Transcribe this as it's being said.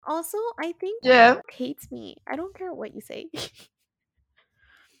Also, I think Yeah. Brooke hates me. I don't care what you say.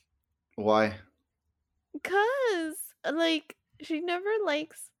 Why? Because, like, she never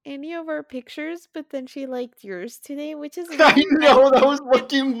likes any of our pictures, but then she liked yours today, which is I really know that random. was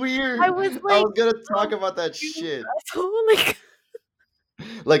fucking I weird. was I like, was gonna talk um, about that you shit. asshole. Like,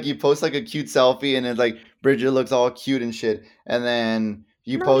 Like you post like a cute selfie and it's like Bridget looks all cute and shit, and then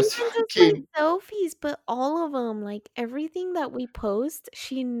you not post even just like fucking, selfies, but all of them. Like, everything that we post,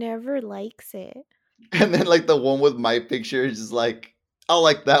 she never likes it. and then like the one with my picture is just like, I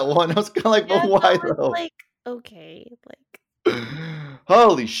like that one. I was kind of like, but Yes, I why was though? like, okay, like,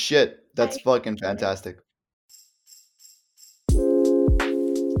 Holy shit, I that's fucking get it. fantastic.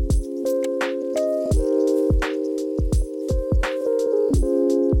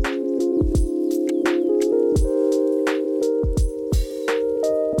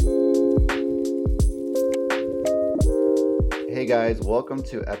 Hey guys, welcome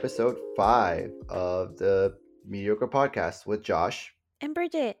to episode 5 of the Mediocre Podcast with Josh. And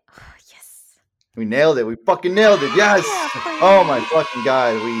Bridget, yes. We nailed it. We fucking nailed it. Yeah, Yes. Oh my finally. fucking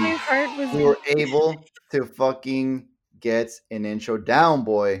god. My heart was We were beating. able to fucking get an intro down,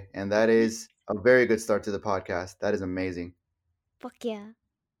 boy, and that is a very good start to the podcast. That is amazing. Fuck yeah.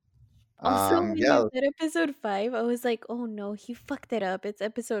 Also, when you Yeah. said episode 5, I was like, "Oh no, he fucked it up. It's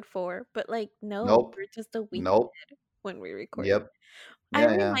episode 4." But like, no, Nope. we're just a week Nope. ahead when we record. Yep. I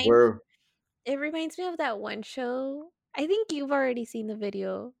Yeah. remind We're It reminds me of that one show. I think you've already seen the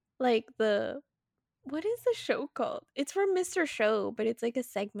video. Like the what is the show called? It's from Mr. Show, but it's like a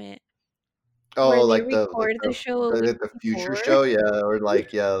segment where oh they like the like record the the show a week the, the future before. show, yeah, or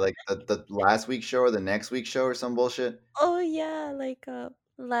like yeah, like the last week's show or the next week's show or some bullshit. Oh yeah, like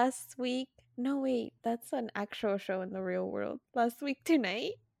last week. No wait, that's an actual show in the real world. Last week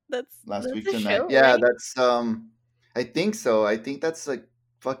tonight? Last That's week a tonight. show, Yeah, right? that's I think so. I think that's like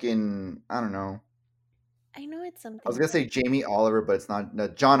fucking I don't know. I know it's I was something gonna say about Jamie Oliver, but it's not. No,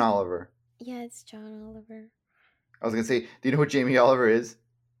 John Oliver. yeah, it's John Oliver. I was gonna say, do you know who Jamie Oliver is?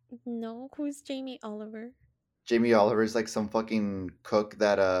 No, who's Jamie Oliver? Jamie Oliver is like some fucking cook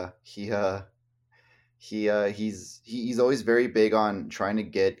that he's always very big on trying to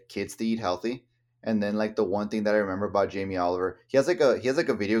get kids to eat healthy. And then like the one thing that I remember about Jamie Oliver, he has like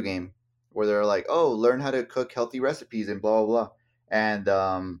a video game where they're like, oh, learn how to cook healthy recipes and blah blah blah. And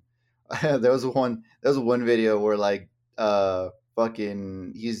there was one video where like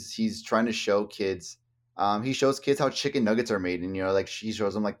fucking he's trying to show kids. He shows kids how chicken nuggets are made, and like he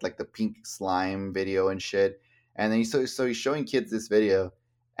shows them like the pink slime video and shit. And then he's showing kids this video,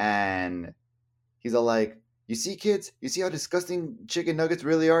 and he's all like, "You see, kids, you see how disgusting chicken nuggets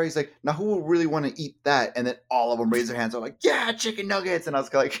really are." He's like, "Now, who will really want to eat that?" And then all of them raise their hands. Are like, "Yeah, chicken nuggets!" And I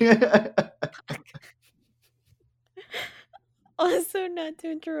was like, Also, not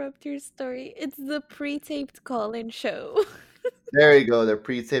to interrupt your story, it's the pre-taped call-in show. "There you go, their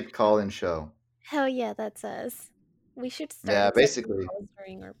pre-taped call-in show." Hell yeah, that's us. We should start Yeah, accepting basically. calls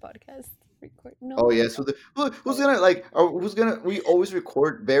during our podcast record. Oh No, yeah, so who's gonna like, or who's gonna? We always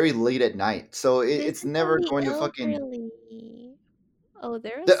record very late at night, so it's never basically going to fucking. elderly. Oh,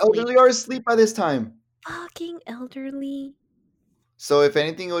 they're The asleep. elderly are asleep by this time. Fucking elderly. So if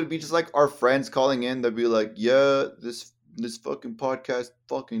anything, it would be just like our friends calling in. They'll be like, "Yeah, this fucking podcast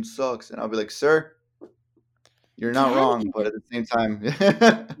fucking sucks," and I'll be like, "Sir, you're not Yeah, wrong, but at the same time,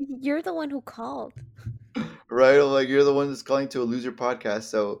 you're the one who called. right? I'm like, you're the one that's calling to a loser podcast.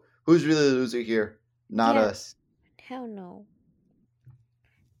 So who's really the loser here? Not Yeah, us." hell no.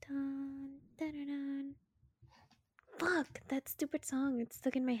 Dun, dun, dun, dun. Fuck, that stupid song. It's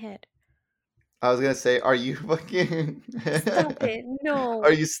stuck in my head. I was gonna say, are you fucking? Stop it. Are No.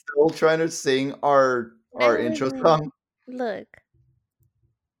 you still trying to sing our Not intro really. song? Look.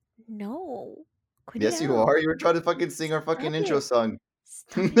 No. Quit it Yes, you out. are. You were trying to fucking sing our fucking Stop intro it. song.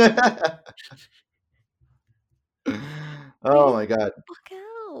 Stop it. Quit Oh it my the god. fuck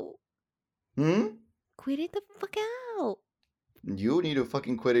out. Hmm. Quit it the fuck out. You need to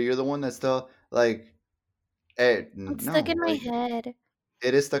fucking quit it. You're the one that's still like, eh, It's stuck no, in my like head.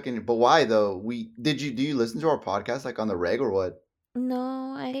 it is stuck in. But why though? Do you listen to our podcast like on the reg or what?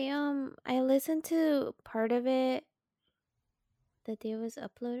 No, I listened to part of it the day it was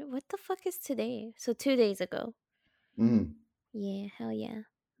uploaded. What the fuck is today? So 2 days ago. Mm. Yeah, hell yeah.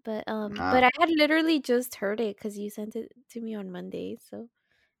 But Ah. I had literally just heard it because you sent it to me on Monday, so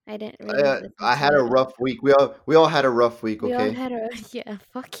I didn't really listen I to had a it. rough week. We all had a rough week. We all Okay. had a yeah.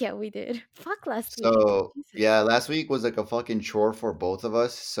 Fuck yeah, we did. Fuck last week. So Jesus. yeah, last week was like a fucking chore for both of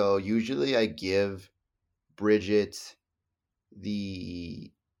us. So usually I give Bridget the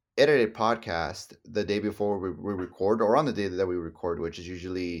edited podcast the day before we record, or on the day that we record, which is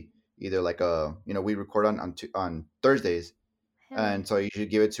usually either like a, we record on Thursdays, Hell yeah. and so I usually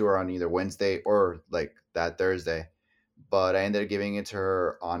give it to her on either Wednesday or like that Thursday. But I ended up giving it to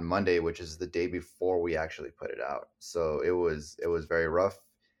her on Monday, which is the day before we actually put it out. So it was very rough.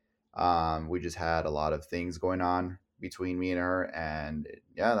 We just had a lot of things going on between me and her, and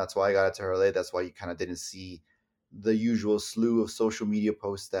yeah, that's why I got it to her late. That's why you kind of didn't see the usual slew of social media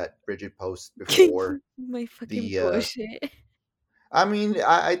posts that Bridget posts before My fucking the. bullshit. I mean,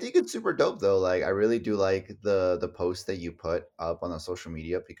 I think it's super dope though. Like, I really do like the posts that you put up on the social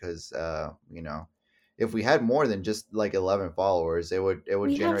media because, if we had more than just like 11 followers, it would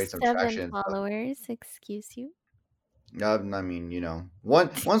We have generate some 7 traction and stuff. followers, excuse you. I mean,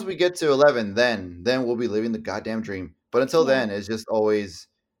 once we get to 11, then we'll be living the goddamn dream. But until Yeah. then, it's just always,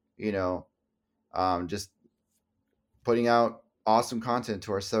 you know, just putting out awesome content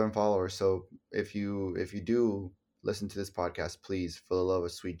to our 7 followers. So if you do listen to this podcast, please, for the love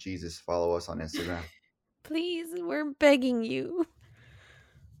of sweet Jesus, follow us on Instagram Please, we're begging you.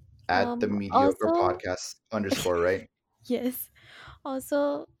 at the mediocre Also, podcast underscore, right? yes.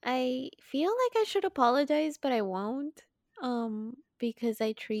 Also, I feel like I should apologize, but I won't. Because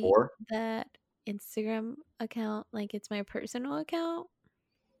I treat For that Instagram account like it's my personal account.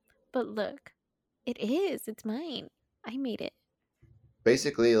 But look, it's mine. I made it.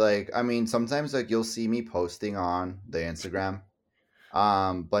 basically, like, I mean, sometimes like you'll see me posting on the Instagram,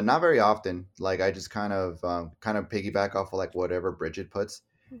 but not very often. Like, I just kind of piggyback off of like whatever Bridget puts,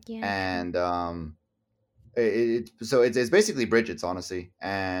 Yeah, true. and so it's basically Bridget's, honestly.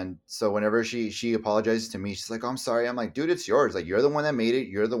 And so whenever she apologizes to me, she's like, "Oh, I'm sorry." I'm like, "Dude, it's yours. Like, you're the one that made it.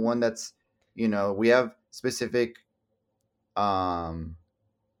 You're the one that's, we have specific um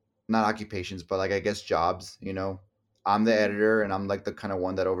not occupations, but like, I guess, jobs. I'm the Mhm. editor, and I'm like the kind of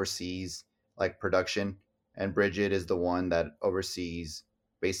one that oversees like production, and Bridget is the one that oversees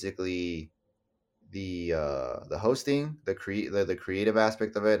basically the hosting, the creative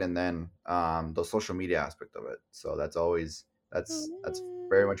aspect of it, and then the social media aspect of it. So that's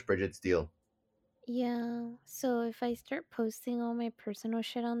very Mm, much Bridget's deal. yeah, so if I start posting all my personal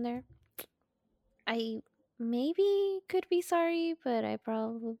shit on there, I maybe could be sorry, but I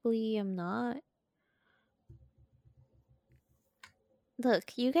probably am not.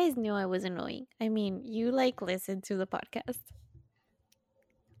 Look, you guys knew I was annoying. I mean, you like listen to the podcast.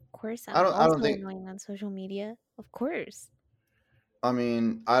 Of course, I I'm don't I don't also think annoying on social media. Of course. I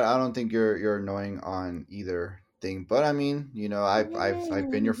mean, I don't think you're annoying on either thing, but I mean, I've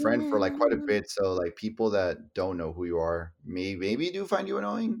been your friend for like quite a bit, so like, people that don't know who you are maybe do find you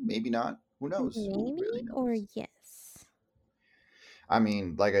annoying, maybe not. Who knows? Who Maybe really or knows? yes. I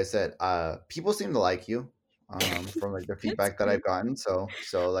mean, like I said, people seem to like you, from like the That's feedback that good. I've gotten. So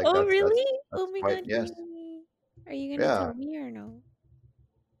like, Oh, that's really? that's Oh that's my quite, god, yes, yay. Are you gonna yeah. tell me or no?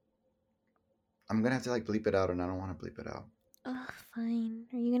 I'm gonna have to like bleep it out, and I don't want to bleep it out. Ugh, fine.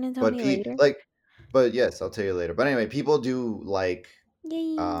 Are you gonna tell But me later? but yes, I'll tell you later. But anyway, people do like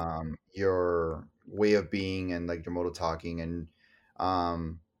Yay. your way of being and like your mode of talking.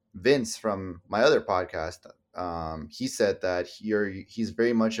 And Vince from my other podcast, he said that he's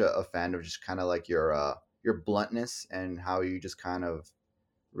very much a fan of just kind of like your bluntness, and how you just kind of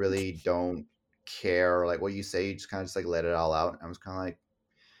really don't care like what you say. You just kind of just like let it all out. I was kind of like,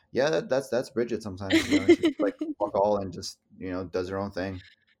 yeah, that's Bridget. Sometimes, she just like fuck all and just, does her own thing.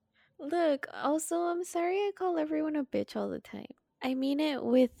 Look, also, I'm sorry I call everyone a bitch all the time. I mean it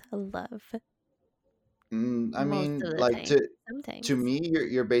with love I most of mean, the like, time. to Sometimes. me,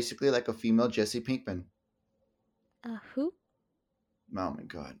 you're basically like a female Jesse Pinkman. Who? Oh my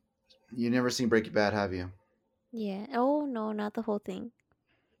god, you never seen Breaking Bad, have you? Yeah. Oh, no, not the whole thing.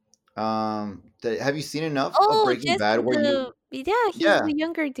 Have you seen enough of Oh, Breaking just Bad where you? the yeah, he's Yeah, the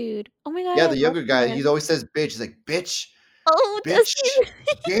younger dude. Oh my god, yeah, I the love younger guy. He him. always says bitch. He's like, bitch, Oh, does bitch, he?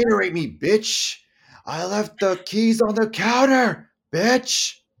 Gatorade me, bitch. I left the keys on the counter,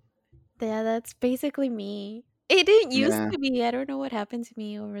 bitch. Yeah, that's basically me. It didn't used Yeah, to be. I don't know what happened to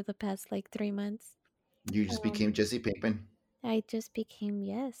me over the past like 3 months. you just became Um, Jesse Pinkman. I just became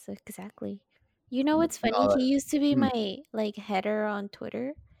yes, exactly. You know what's funny? No, He used to be hmm, my like header on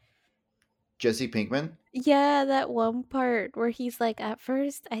Twitter. Jesse Pinkman. Yeah, that one part where he's like, at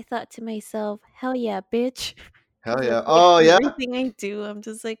first I thought to myself, hell yeah, bitch. Hell Like yeah. with Oh yeah. everything I do, I'm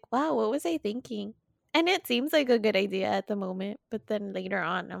just like, wow, what was I thinking? And it seems like a good idea at the moment, but then later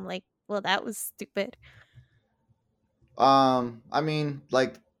on, I'm like, well, that was stupid. I mean,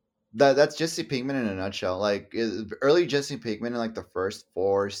 like, that's Jesse Pinkman in a nutshell. Like, early Jesse Pinkman in like the first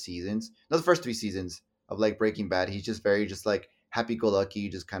 4 seasons, no, the first 3 seasons of like Breaking Bad, he's just very just like happy-go-lucky,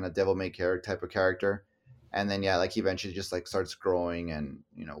 just kind of devil-may care type of character. And then yeah, like he eventually just like starts growing and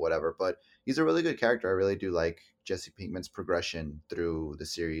whatever. But he's a really good character. I really do like Jesse Pinkman's progression through the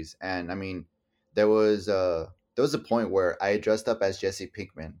series. And I mean, there was a point where I dressed up as Jesse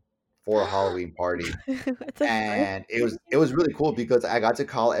Pinkman for a Halloween party, What the fuck? and it was really cool because I got to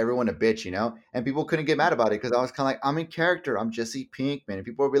call everyone a bitch, and people couldn't get mad about it because I was kind of like, I'm in character, I'm Jesse Pinkman, and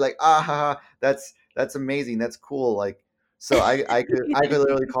people would be like, ah, ha, ha, that's amazing, that's cool, like, so I could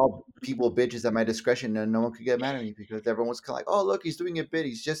literally call people bitches at my discretion, and no one could get mad at me because everyone was kind of like, oh look, he's doing a bit,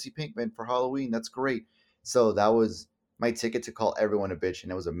 he's Jesse Pinkman for Halloween, that's great. So that was my ticket to call everyone a bitch,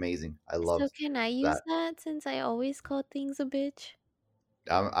 and it was amazing. I So loved can I use that. that since I always call things a bitch?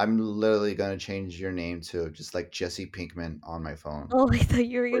 I'm literally gonna change your name to just like Jesse Pinkman on my phone Oh, I thought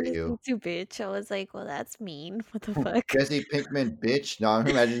you were for gonna say you. to bitch. I was like, well, that's mean. What the fuck? Jesse Pinkman, bitch. No, I'm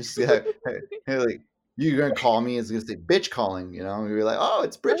imagining just hey, like you're gonna call me. It's gonna say bitch calling. You're like, oh,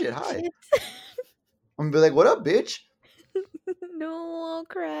 it's Oh Bridget. Hi. shit. I'm gonna be like, what up, bitch? No, I'll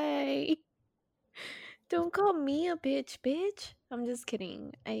cry. Don't call me a bitch, bitch. I'm just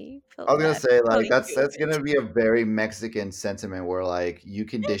kidding. I I felt was gonna bad say like calling that's you a that's bitch. gonna be a very Mexican sentiment where like you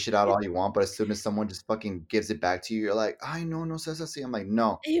can dish it out all you want, but as soon as someone just fucking gives it back to you, you're like, I know, no seas así. I'm like,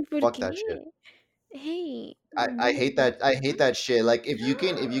 no, ¿Por fuck that shit. qué? Hey, I no. hate that. I hate that shit. Like if you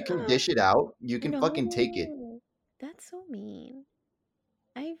can dish it out, you can fucking take it. No. That's so mean.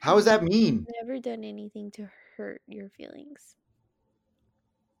 I've How does that mean? never done anything to hurt your feelings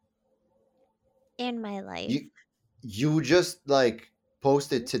in my life. You you just like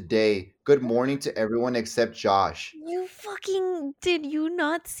posted today. Good morning to everyone except Josh. You fucking did you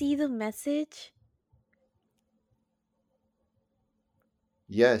not see the message?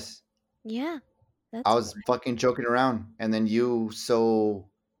 Yes, Yeah, I that's was why. fucking joking around, and then you so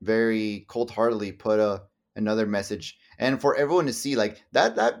very cold-heartedly put another message, and for everyone to see, like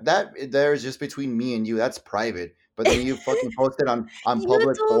that there is just between me and you. That's private. But then you fucking posted on You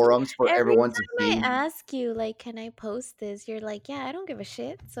public told forums for every everyone to time I see. ask you, like, can I post this? You're like, yeah, I don't give a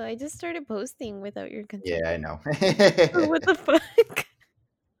shit. So I just started posting without your consent. Yeah, I know. So what the fuck?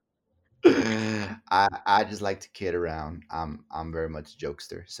 I just like to kid around. I'm very much a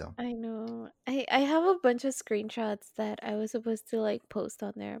jokester, so. I know. I have a bunch of screenshots that I was supposed to like post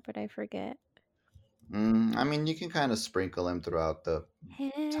on there, but I forget. I mean, you can kind of sprinkle them throughout the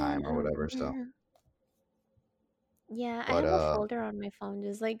time or Hell whatever. So, yeah. Yeah, I but have a folder on my phone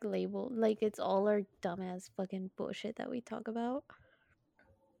just like labeled like it's all our dumbass fucking bullshit that we talk about.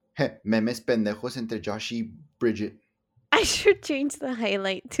 memes pendejos entre Josh y Bridget. I should change the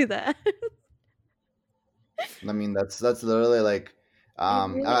highlight to that. I mean, that's literally like, It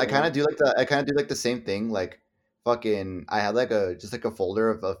I kind really of do like the I kind of do like the same thing. Like, fucking, I have like a just like a folder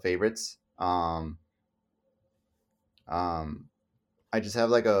of favorites. Um, I just have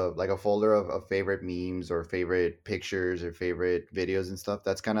like a folder of favorite memes or favorite pictures or favorite videos and stuff.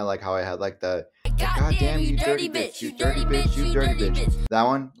 That's kind of like how I had like the like God Goddamn, damn you you dirty dirty bitch, bitch, you you dirty dirty bitch, bitch, you you dirty dirty bitch. bitch. That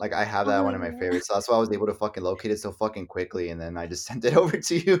one, like I have that Oh one in my yeah. favorites. So that's why I was able to fucking locate it so fucking quickly, and then I just sent it over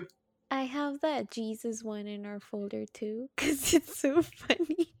to you. I have that Jesus one in our folder too cuz it's so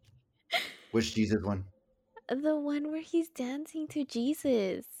funny. Which Jesus one? The one where he's dancing to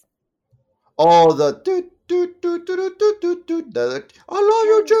Jesus. Oh, the I love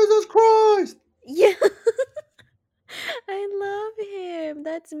you, Yeah. Jesus Christ. Yeah. I love him.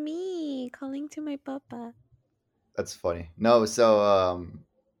 That's me calling to my papa. That's funny. No, so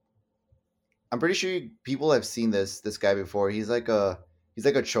I'm pretty sure people have seen this guy before. He's like a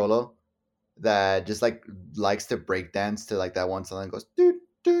cholo that just like likes to break dance to like that one song that goes doo,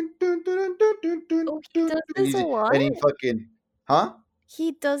 doo, doo, doo, doo, doo, doo, Oh, he doo, does and this a lot? he fucking huh?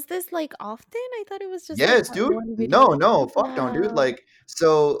 He does this like often? I thought it was just like Yes, that dude. one No, video. no, fuck no, dude. Wow. Like,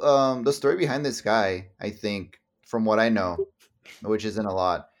 so the story behind this guy, I think, from what I know, which isn't a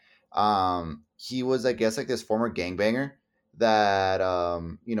lot, he was, I guess, like this former gangbanger that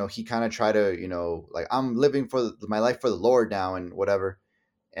he kind of tried to, like, I'm living for my life for the Lord now and whatever.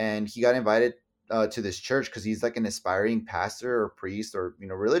 And he got invited to this church because he's like an aspiring pastor or priest or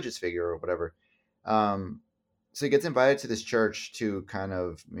religious figure or whatever. Um, so he gets invited to this church to kind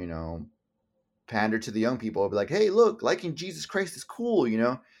of pander to the young people, be like, hey, look, liking Jesus Christ is cool,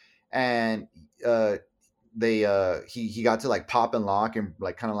 and uh, he got to like pop and lock and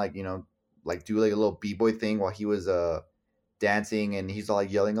like kind of like like do like a little b-boy thing while he was dancing, and he's all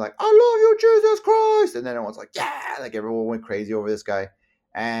like yelling like, I love you, Jesus Christ, and then everyone's like, yeah, like everyone went crazy over this guy,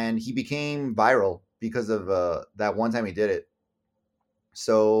 and he became viral because of that one time he did it.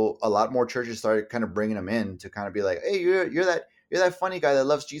 So a lot more churches started kind of bringing him in to kind of be like, hey, you're that funny guy that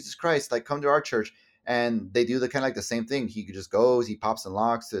loves Jesus Christ, like come to our church. and they do the kind of like the same thing. He just goes, he pops and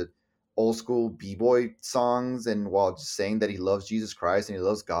locks to old school b-boy songs, and while just saying that he loves Jesus Christ and he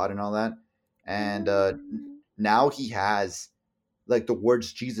loves God and all that. And Mm, now he has like the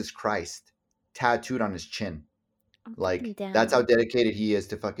words Jesus Christ tattooed on his chin. I'm fucking Like that's how down. dedicated he is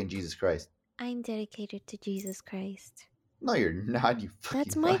to fucking Jesus Christ. I'm dedicated to Jesus Christ. No, you're not, you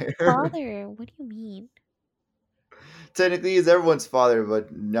That's fucking my liar. father. What do you mean? Technically, he's everyone's father, but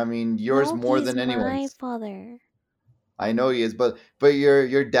I mean, yours No, more he's than my anyone's. father. I know he is, but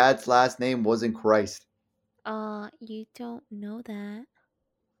your dad's last name wasn't Christ. You don't know that.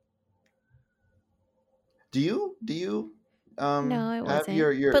 Do you No, it have wasn't.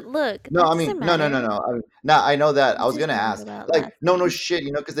 your But look, no, that I mean doesn't no matter. no I mean, nah, I know that. I This was gonna doesn't matter ask about like last no name. shit,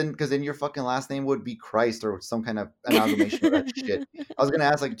 because then your fucking last name would be Christ or some kind of amalgamation of that shit. I was gonna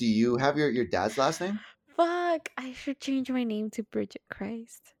ask like, do you have your dad's last name? Fuck, I should change my name to Bridget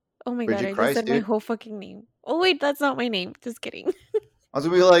Christ. Oh my god, Bridget I just Christ, said my dude. whole fucking name. Oh wait, that's not my name. Just kidding. I was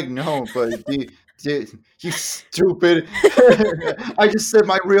gonna be like, no, but you stupid. I just said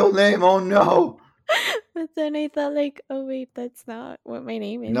my real name. Oh no. But then I thought like, oh wait, that's not what my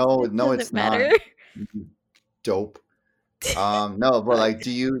name is. No, It no, doesn't it's not. matter. You dope. No, but Fuck. like,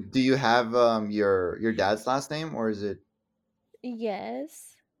 do you have your dad's last name, or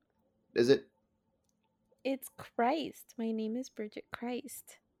Yes. is it? It's Christ. My name is Bridget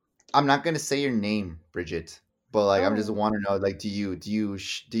Christ. I'm not gonna say your name, Bridget, but like, I'm just Oh, want to know, like, do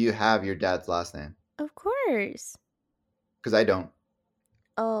you have your dad's last name? of course. Because I don't.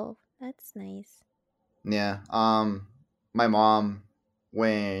 Oh, that's nice. Yeah. My mom,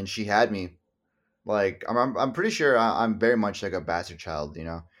 when she had me, like, I'm pretty sure I'm very much like a bastard child, you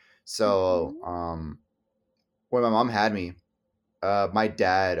know. So Mm-hmm. when my mom had me, my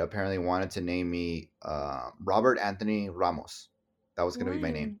dad apparently wanted to name me Robert Anthony Ramos. That was gonna be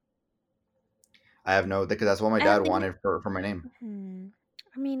my name. Why? I have no, because that's what my dad Anthony. wanted for my name. Hmm.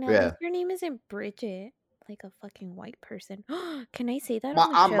 I mean, at Yeah, least your name isn't Bridget, like a fucking white person. Can I say that my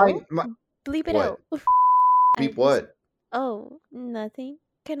on the show? my Bleep it what? out. I Beep just. what? Oh, nothing.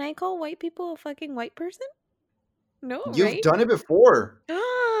 Can I call white people a fucking white person? No, You've right? done it before.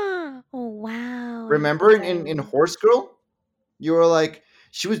 Oh, wow. I'm so Remember in sorry. Horse Girl, you were like,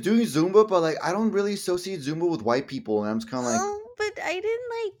 she was doing Zumba, but like I don't really associate Zumba with white people, and I'm just kind of like, Oh, but I didn't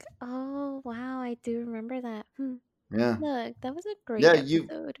like. Oh, wow. I do remember that. Hmm. yeah, Look, that was a great yeah, you.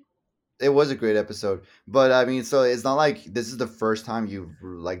 episode. It was a great episode, but I mean, so it's not like this is the first time you've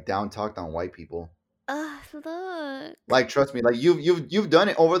like down talked on white people. Look. Like, trust me, like you've done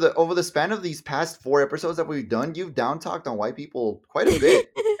it over the span of these past 4 episodes that we've done. You've down talked on white people quite a bit,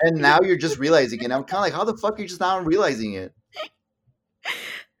 and now you're just realizing it. I'm kind of like, how the fuck are you just now realizing it?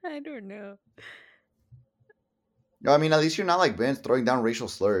 I don't know. I mean, at least you're not like Vince throwing down racial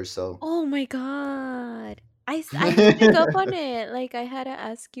slurs. So, Oh my god. I didn't pick up on it. Like I had to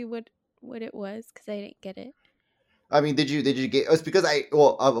ask you what it was because I didn't get it. I mean, did you get? It's because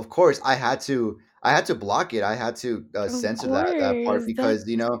of course I had to block it. I had to Of censor that part course. That because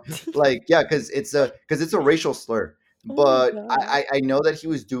like yeah, because it's a racial slur. Oh my But god. I know that he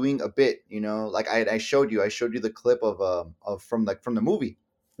was doing a bit, like I showed you the clip of from the movie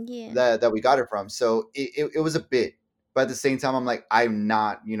Yeah. that we got it from. So it was a bit, but at the same time, I'm like, I'm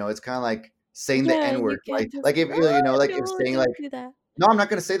not, it's kind of like saying the Yeah, N and you word, can't just like if like if no, saying don't like, do that. no, I'm not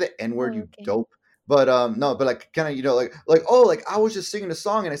gonna say the N word, Oh, you okay. dope. But no, but like kind of like oh, like I was just singing a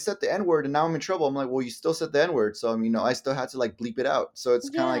song and I said the N word and now I'm in trouble. I'm like, well, you still said the N word, so I mean, I still had to like bleep it out. So it's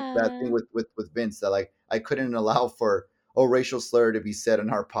kind of like that thing Yeah. with Vince that like I couldn't allow for a racial slur to be said in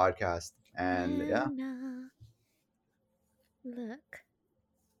our podcast, and yeah, Anna. Look,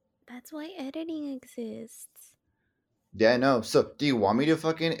 that's why editing exists. yeah, no. So do you want me to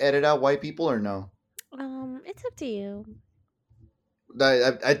fucking edit out white people or no? It's up to you.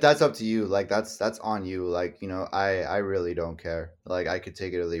 That's up to you. Like that's on you. Like I really don't care. Like I could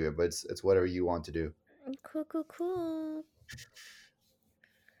take it or leave it, but it's whatever you want to do. Cool, cool, cool.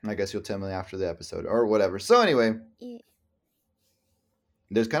 I guess you'll tell me after the episode or whatever. So anyway, Yeah.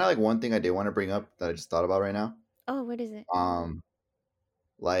 there's kind of like one thing I did want to bring up that I just thought about right now. Oh, what is it? Um,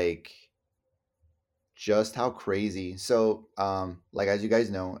 like just how crazy. So like as you guys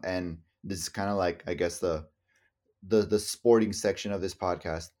know, and this is kind of like I guess the sporting section of this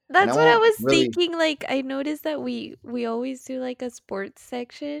podcast, and I That's what I won't was really. thinking. Like, I noticed that we always do like a sports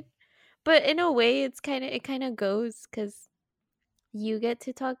section, but in a way, it kind of goes because you get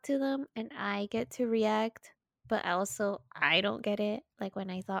to talk to them and I get to react, but also I don't get it. Like when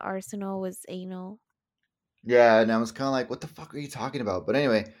I thought Arsenal was anal. Yeah, and I was kind of like, what the fuck are you talking about? But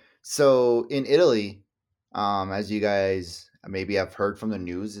anyway, so in Italy, as you guys maybe I've heard from the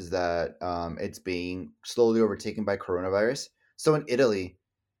news is that it's being slowly overtaken by coronavirus. So in Italy,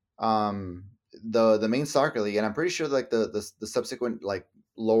 the main soccer league, and I'm pretty sure like the subsequent like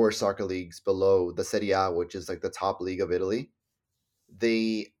lower soccer leagues below the Serie A, which is like the top league of Italy,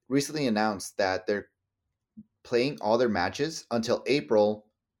 they recently announced that they're playing all their matches until April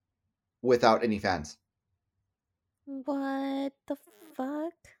without any fans. What the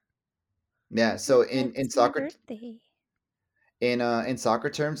fuck? Yeah, But so that's my birthday. in soccer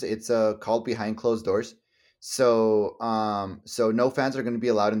terms, it's called behind closed doors. So no fans are going to be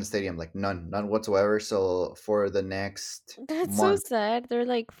allowed in the stadium, like none whatsoever. So for the next That's so month, sad. They're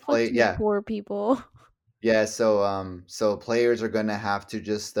like, fuck play you, yeah poor people. yeah. So players are going to have to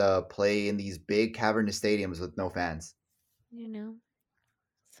just play in these big cavernous stadiums with no fans. You know,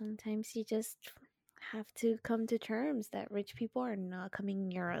 sometimes you just have to come to terms that rich people are not coming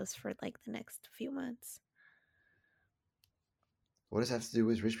near us for like the next few months. What does that have to do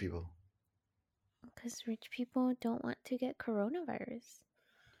with rich people? Because rich people don't want to get coronavirus.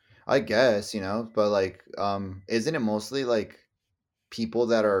 I guess, but like, isn't it mostly like people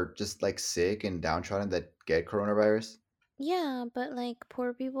that are just like sick and downtrodden that get coronavirus? Yeah, but like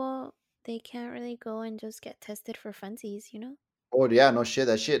poor people, they can't really go and just get tested for funsies, you know? Oh yeah, no shit.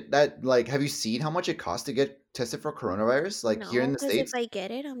 That like, have you seen how much it costs to get tested for coronavirus? Like here in No, the because if states? I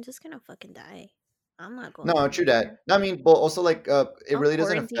get it, I'm just gonna fucking die. I'm not going No, true that. anywhere. No, I mean, but also like, it I'll really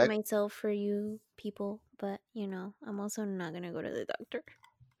doesn't quarantine affect. myself for you people, but I'm also not gonna go to the doctor.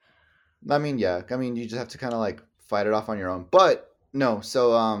 I mean, yeah. I mean, you just have to kind of like fight it off on your own. But no,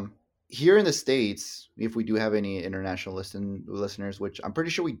 so here in the states, if we do have any international listeners, which I'm pretty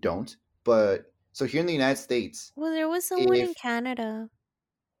sure we don't, but so here in the United States, Well, there was someone in if Canada.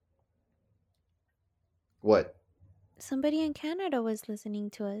 what Somebody in Canada was listening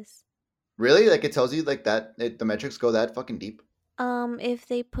to us. really like it tells you like that the metrics go that fucking deep. If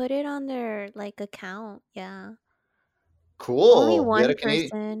they put it on their like account, yeah. Only Cool. We had one a Canadian.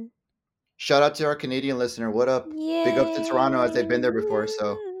 person. Shout out to our Canadian listener. What up? Big up to Toronto as they've Yay! been there before.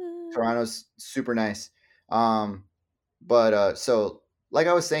 So Woo! Toronto's super nice. Um, but so like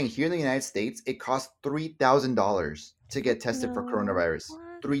I was saying, here in the United States, it costs $3,000 to Fuck get tested for no. coronavirus.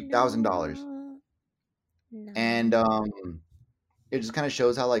 Fuck $3,000, no. and No. it just kind of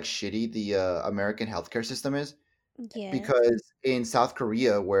shows how like shitty the American healthcare system is. Yes. Because in South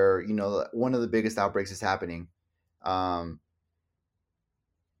Korea, where one of the biggest outbreaks is happening, um,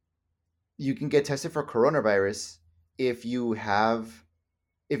 you can get tested for coronavirus if you have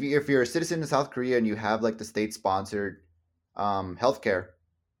if you're a citizen in South Korea and you have like the state sponsored healthcare,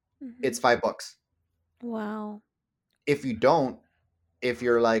 Hmm. it's $5. Wow. If you don't, if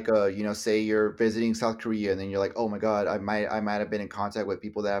you're like say you're visiting South Korea and then you're like, oh my god, I might have been in contact with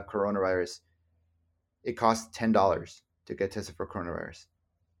people that have coronavirus, it costs $10 to get tested for coronavirus.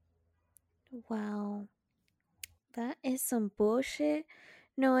 Wow. That is some bullshit.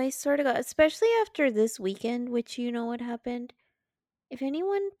 No, I swear to God, especially after this weekend, which you know what happened. If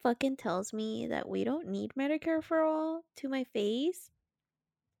anyone fucking tells me that we don't need Medicare for all to my face,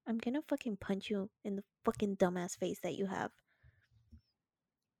 I'm gonna fucking punch you in the fucking dumbass face that you have.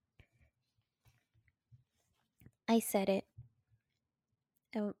 I said it.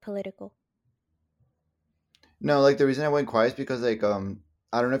 I went political. No, like the reason I went quiet is because like I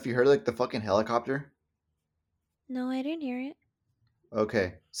don't know if you heard like the fucking helicopter. No, I didn't hear it.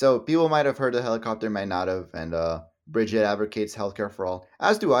 Okay. So people might have heard the helicopter, might not have, and Bridget advocates healthcare for all.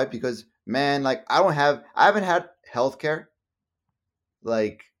 As do I, because man, like I haven't had healthcare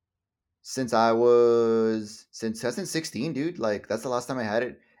like since 2016, dude. Like that's the last time I had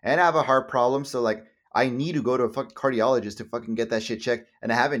it. And I have a heart problem, so like I need to go to a fucking cardiologist to fucking get that shit checked.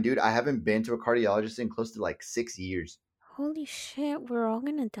 And I haven't, dude. I haven't been to a cardiologist in close to like 6 years. Holy shit, we're all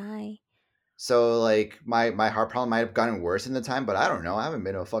gonna die. So like my heart problem might have gotten worse in the time, but I don't know. I haven't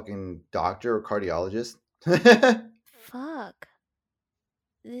been to a fucking doctor or cardiologist. Fuck.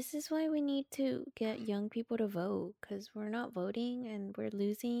 This is why we need to get young people to vote, because we're not voting and we're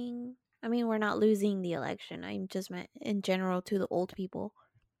losing. I mean, we're not losing the election. I'm just meant in general to the old people.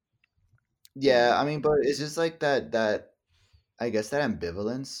 Yeah, I And mean, but it's just like that I guess that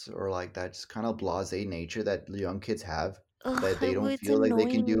ambivalence or like that just kind of blasé nature that young kids have that they don't it's feel like they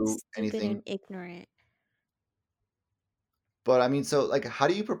can annoying and do stupid and anything. ignorant. But I mean, so like how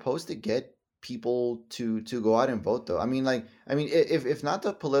do you propose to get people to go out and vote though? If not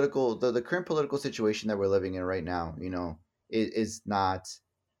the current political situation that we're living in right now, is not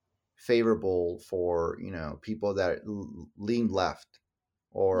favorable for, people that lean left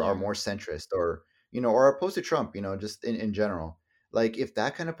or are Yeah. more centrist or or opposed to Trump, just in general. like if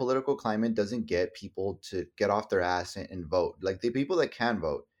that kind of political climate doesn't get people to get off their ass and vote, like the people that can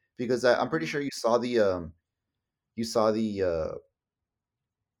vote, because I'm pretty Mhm. sure you saw the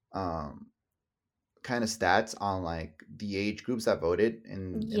kind of stats on like the age groups that voted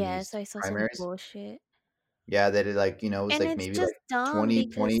in Yes, these I saw some primaries. bullshit. Yeah, that it like it was And like it's maybe just like dumb 20 because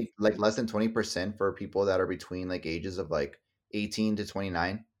 20 like less than 20% for people that are between like ages of like 18 to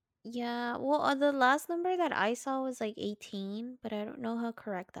 29. yeah, well, the last number that I saw was like 18, but I don't know how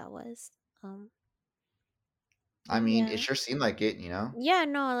correct that was. Um, I but mean, it yeah. sure seemed like it, you know. Yeah,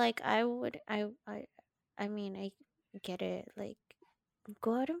 no, like I would I mean, I get it. Like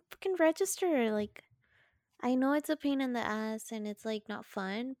go out and fucking register. Like I know it's a pain in the ass and it's like not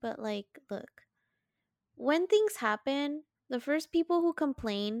fun, but like look, when things happen, the first people who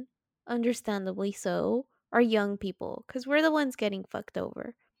complain, understandably so, are young people cuz we're the ones getting fucked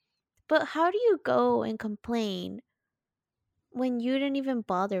over. But how do you go and complain when you didn't even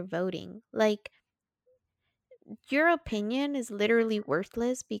bother voting? Like your opinion is literally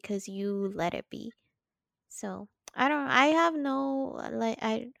worthless because you let it be. So I have no like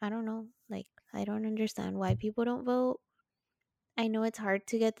I don't know. Like I don't understand why people don't vote. I know it's hard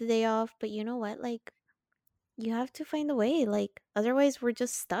to get the day off, but you know what? Like you have to find a way. Like otherwise we're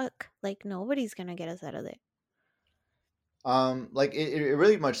just stuck. Like nobody's gonna get us out of it. Like it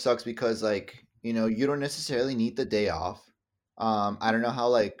really much sucks because like, you don't necessarily need the day off. I don't know Mhm. how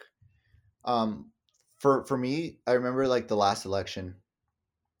like um for me, I remember like the last election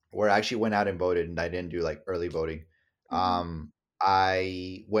where I actually went out and voted and I didn't do like early voting. Mhm.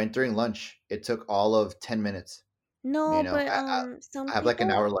 I went during lunch. It took all of 10 minutes, No, but I have like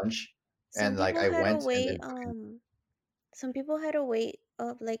an hour lunch some and like people I had to went and wait then some people had to wait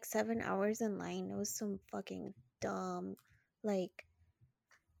of like 7 hours in line. It was some fucking dumb like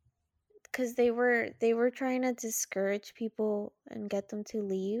because they were trying to discourage people and get them to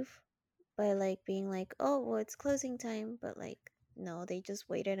leave by like being like, oh well, it's closing time, but like no, they just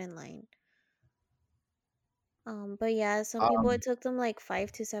waited in line. But yeah, some people it um took them like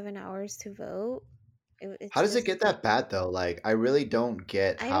 5 to 7 hours to vote. how It's does it just get that bad though? Like I really don't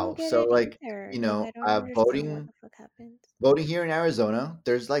get I don't how. get So it like, either. Like I don't understand what voting the fuck happens. voting here in Arizona,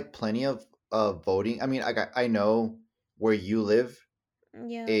 there's like plenty of voting. I mean, I know where you live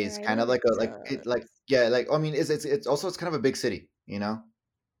Yeah, where is I kind of live like it a like it like sucks. yeah, like I mean, it's also it's kind of a big city, you know.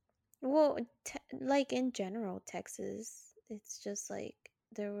 Well, like in general, Texas, it's just like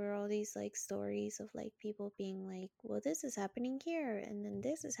there were all these like stories of like people being like, well, this is happening here, and then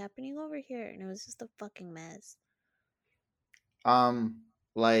this is happening over here, and it was just a fucking mess.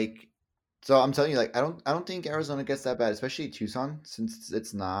 Like, so I'm telling you, like, I don't think Arizona gets that bad, especially Tucson, since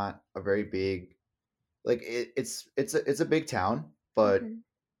it's not a very big, like, it's a big town, but Hmm.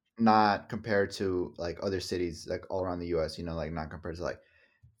 not compared to like other cities like all around the U.S. Like not compared to like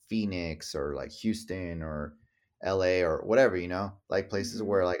Phoenix or like Houston or LA or whatever, like places Hmm.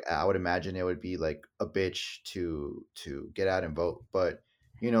 where like I would imagine it would be like a bitch to get out and vote. But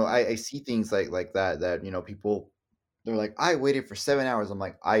Hell I see things like that people, they're like, I waited for 7 hours. I'm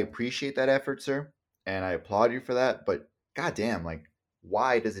like, I appreciate that effort, sir, and I applaud you for that. But goddamn, like,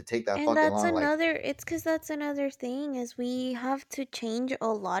 why does it take that And fucking that's long? Like, another, it's because that's another thing is we have to change a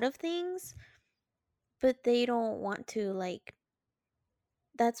lot of things, but they don't want to. Like,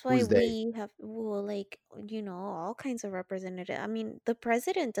 that's why who's they? we have, well, like, all kinds of representative. I mean, the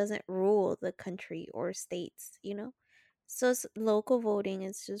president doesn't rule the country or states. So local voting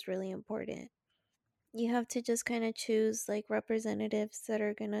is just really important. You have to just kind of choose like representatives that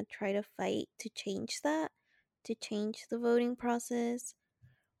are going to try to fight to change that, to change the voting process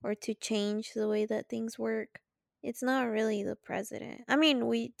or to change the way that things work. It's not really the president. I mean,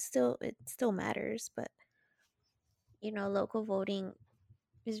 it still matters, but local voting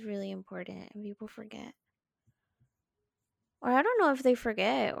is really important and people forget. Or I don't know if they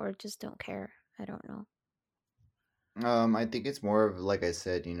forget or just don't care. I don't know. I think it's more of like I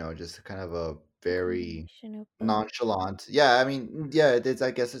said, just kind of a A very combination of both. nonchalant. Yeah, I mean, yeah, it's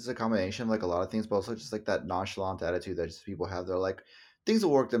I guess it's a combination of like a lot of things, but also just like that nonchalant attitude that just people have. They're like, things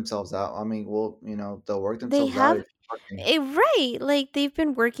will work themselves out. I mean, well, they'll work They themselves out have if you're working. right, like they've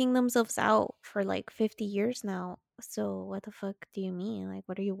been working themselves out for like 50 years now. So what the fuck do you mean? Like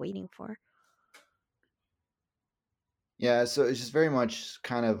what are you waiting for? Yeah, so it's just very much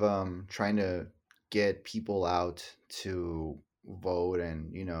kind of trying to get people out to vote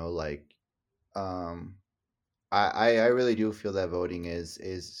and like um I really do feel that voting is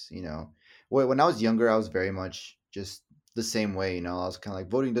when I was younger I was very much just the same way. I was kind of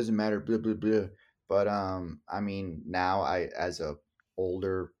like voting doesn't matter, blah blah blah. But I mean, now I, as a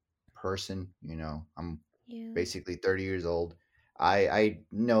older person, I'm Yeah. basically 30 years old. I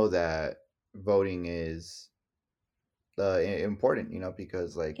know that voting is important,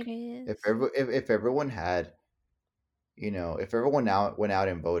 because It like is. if everyone had, if everyone now went out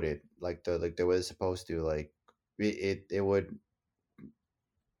and voted like the way it's supposed to, like it would,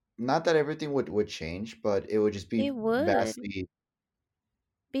 not that everything would change, but it would just It be would. vastly,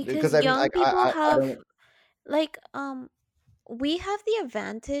 because Because I mean, young like people I have, don't. like, we have the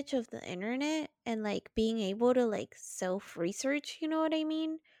advantage of the internet and like being able to like self research, you know what I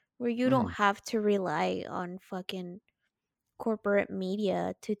mean? Where you don't Mhm. have to rely on fucking corporate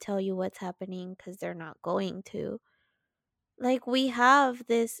media to tell you what's happening because they're not going to. Like, we have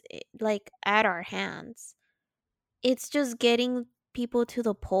this, like, at our hands. It's just getting people to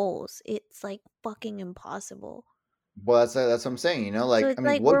the polls. It's like fucking impossible. Well, that's what I'm saying. So Like, I it's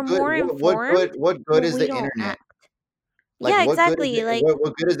mean, like we're more informed, what good but is we the don't internet? act. Like, Yeah, what good is exactly. Like,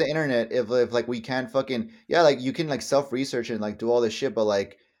 what good is the internet if like we can't fucking, yeah, like you can like self research and like do all this shit, but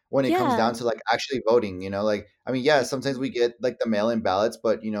like when it comes yeah, down to like actually voting, like I mean, yeah, sometimes we exactly. get like the mail in ballots,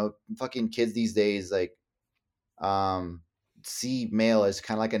 but fucking kids these days like um see mail as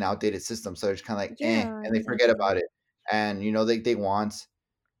kind of like an outdated system, so they're just kind of like Yeah, and they forget exactly. about it, and they want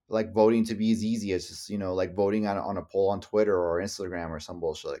like voting to be as easy as just like voting on a poll on Twitter or Instagram or some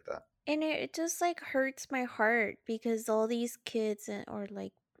bullshit like that. And it just like hurts my heart because all these kids or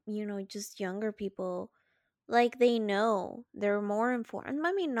like, just younger people, like, they know they're more informed.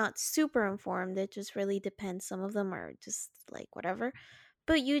 I mean, not super informed. It just really depends. Some of them are just like whatever.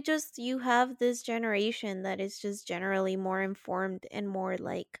 But you have this generation that is just generally more informed and more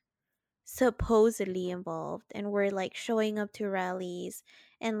like supposedly involved, and we're like showing up to rallies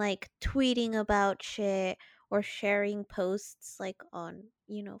and like tweeting about shit or sharing posts like on,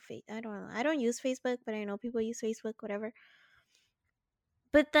 I don't know. I don't use Facebook, but I know people use Facebook, whatever.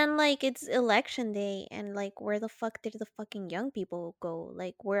 But then, like, it's election day, and like, where the fuck did the fucking young people go?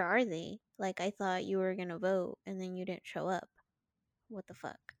 Like, where are they? Like, I thought you were gonna vote, and then you didn't show up. What the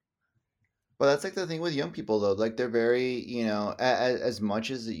fuck? But that's like the thing with young people though. Like they're very, as much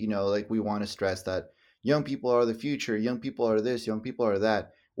as like we want to stress that young people are the future, young people are this, young people are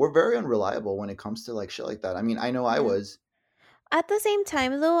that. We're very unreliable when it comes to like shit like that. I mean, I know I Yeah. was. At the same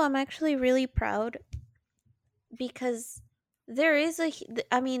time, though, I'm actually really proud because there is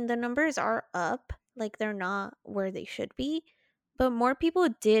I mean, the numbers are up. Like, they're not where they should be, but more people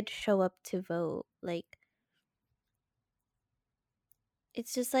did show up to vote. Like,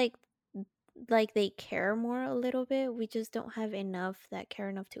 it's just like they care more a little bit. We just don't have enough that care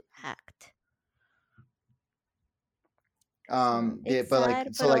enough to act. So Yeah, it's but like sad,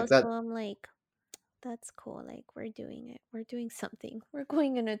 so but like also that. I'm like, that's cool. Like, we're doing it. We're doing something. We're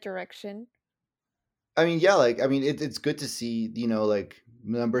going in a direction. I mean, yeah, like I mean, it's good to see like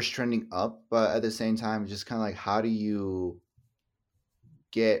numbers trending up, but at the same time, just kind of like how do you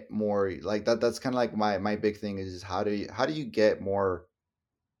get more like that? That's kind of like my big thing is just how do you get more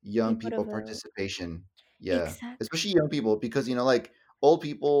young People to people vote. participation. Yeah, Exact. especially young people because like old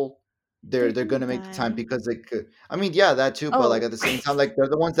people, They're they're gonna gonna make the time die. because like I mean, yeah, that too, but like Oh, at the same time, like they're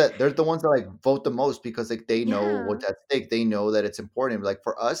the ones that like vote the most because like they know yeah. what's at stake, they know that it's important. Like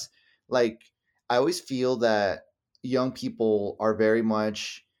for us, like I always feel that young people are very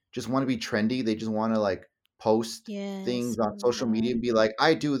much just want to be trendy. They just want to like post Yes. things Oh on my social media god. and be like,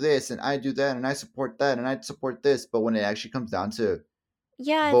 I do this and I do that and I support that and I support this. But when it actually comes down to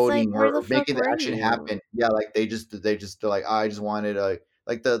Yeah, it's like, voting where the or fuck making the were action you? happen, yeah, like they're like, I just wanted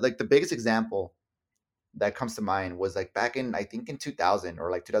like the biggest example that comes to mind was like back in I think in 2000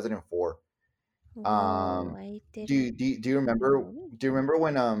 or like 2004. Whoa, Um, I didn't do you remember know.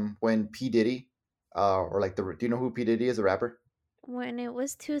 when P Diddy or like the do you know who P Diddy is, a rapper? When it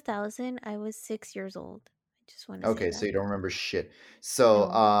was 2000, I was 6 years old. I just want to say Okay, so that. you don't remember shit.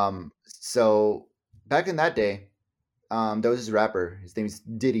 No. So back in that day, there was this rapper. His name is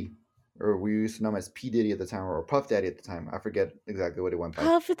Diddy, or we used to know him as P Diddy at the time, or Puff Daddy at the time. I forget exactly what it went by.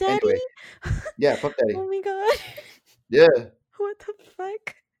 Puff Daddy? Anyway, yeah, Puff Daddy. Oh my god. Yeah, What the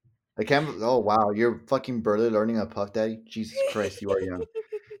fuck? I can't. Oh wow, you're fucking barely learning a Puff Daddy. Jesus Christ, you are young.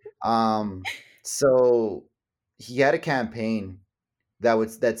 So he had a campaign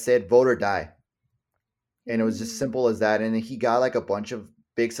that said "Vote or Die," and it was just Ooh, simple as that. And he got like a bunch of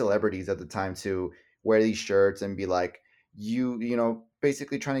big celebrities at the time to wear these shirts and be like,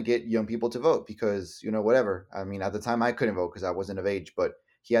 basically trying to get young people to vote because whatever. I mean, at the time I couldn't vote because I wasn't of age, but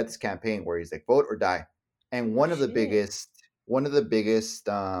he had this campaign where he's like, "Vote or die," and oh shit. one of the biggest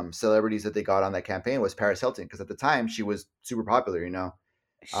celebrities that they got on that campaign was Paris Hilton because at the time she was super popular.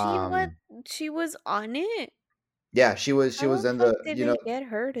 She what? Um, She was on it? yeah, she was How the in fuck the did they get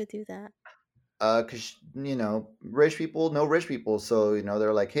her to do that? Because rich people know rich people, so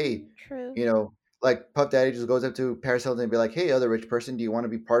they're like, hey, True. you know, like Puff Daddy just goes up to Paris Hilton and be like, hey, other rich person, do you want to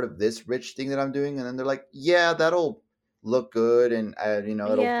be part of this rich thing that I'm doing? And then they're like, yeah, that'll look good, and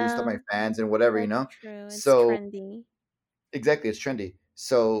it'll boost up Yeah, my. And whatever, that's true. It's so trendy. exactly, it's trendy.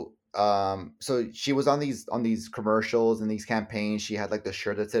 So she was on these commercials and these campaigns. She had like the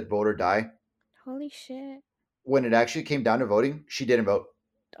shirt that said "Vote or Die." Holy shit. When it actually came down to voting, she didn't vote.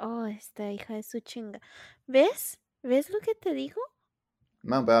 Oh, esta hija de su chinga. ¿Ves? ¿Ves lo que te digo?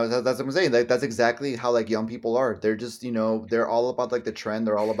 No, but that's what I'm saying. Like that's exactly how like young people are. They're just they're all about like the trend.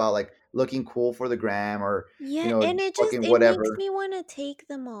 They're all about like looking cool for the gram or Yeah, and fucking it makes whatever. me want to take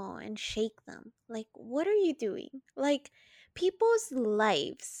them all and shake them. Like, what are you doing? Like, people's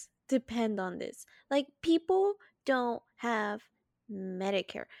lives depend on this. Like, people don't have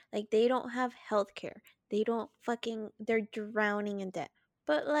Medicare. Like, they don't have health care. They don't fucking, they're drowning in debt.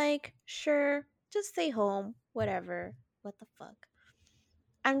 But, like, sure, just stay home, whatever. What the fuck?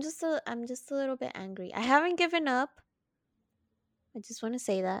 I'm just a little bit angry. I haven't given up. I just want to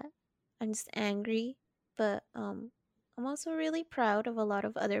say that. I'm just angry, but I'm also really proud of a lot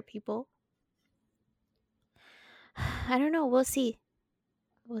of other people. I don't know, we'll see.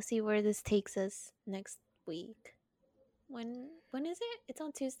 We'll see where this takes us next week. When is it? It's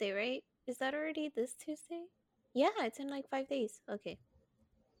on Tuesday, right? Is that already this Tuesday? Yeah, it's in like 5 days. Okay.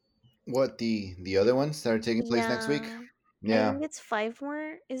 What the other ones that are taking place next week? Yeah. I Yeah, think it's 5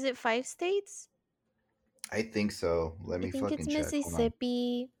 more. Is it 5 states? I think so. Let I me think it's fucking check. Hold on.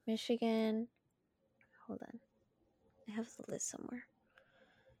 Mississippi, Michigan. Hold on. I have the list somewhere.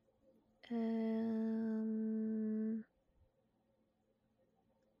 Um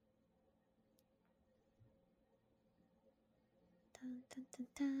Dun, dun, dun,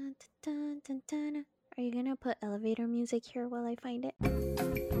 dun, dun, dun, dun, dun. Are you gonna put elevator music here while I find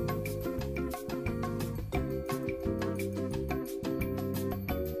it?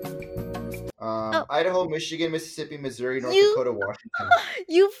 Oh, Idaho, Michigan, Mississippi, Missouri, North you Dakota, Washington.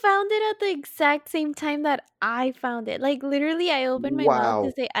 you found it at the exact same time that I found it. Like literally, I opened my mouth to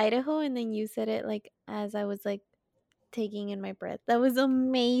Wow. say Idaho, and then you said it like as I was like taking in my breath. That was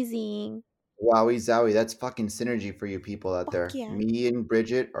amazing. Wowie zowie. That's fucking synergy for you people out Fuck there. yeah. Me and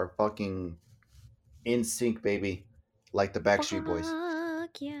Bridget are fucking in sync, baby. Like the Backstreet Boys.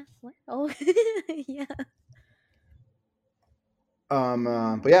 Fuck yeah. What? Oh, yeah.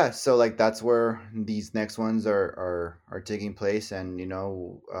 But yeah, so like that's where these next ones are taking place, and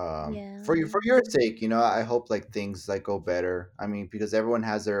for Yeah. your sake, I hope like things like go better. I mean, because everyone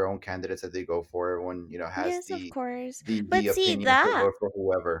has their own candidates that they go for. Everyone has Yes, of course. the But see opinion to that vote for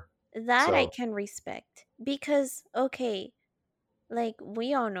whoever. that I So, can respect because okay, like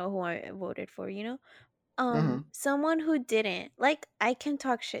we all know who I voted for, you know? mhm. Someone who didn't. Like I can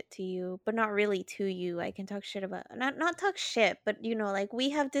talk shit to you, but not really to you. I can talk shit about not talk shit, but like we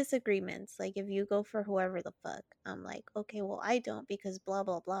have disagreements. Like if you go for whoever the fuck, I'm like, "Okay, well, I don't because blah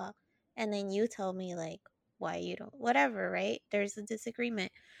blah blah." And then you tell me like why you don't. Whatever, right? There's a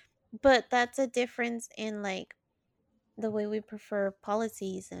disagreement. But that's a difference in like the way we prefer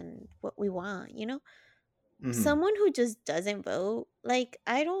policies and what we want, you know? Mhm. Someone who just doesn't vote, like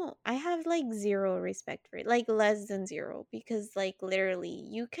I have like zero respect for it. Like less than zero because like literally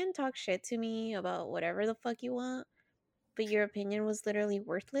you can talk shit to me about whatever the fuck you want, but your opinion was literally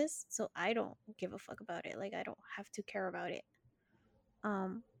worthless, so I don't give a fuck about it. Like I don't have to care about it.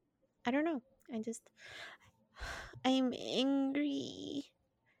 Um I don't know. I just I'm angry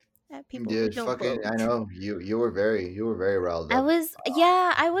at people who Dude, don't fucking I vote. know you were very riled up. I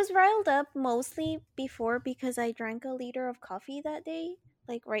was riled up mostly before because I drank a liter of coffee that day,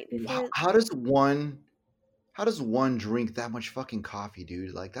 like right How, before. how does one drink that much fucking coffee,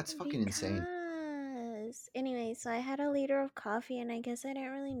 dude? Like that's fucking insane. Because anyway, so I had a liter of coffee and I guess I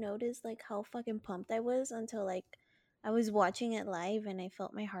didn't really notice like how fucking pumped I was until like I was watching it live and I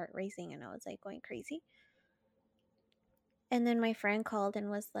felt my heart racing and I was like going crazy. And then my friend called and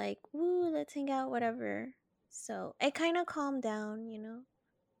was like, "Woo, let's hang out, whatever." So it kind of calmed down,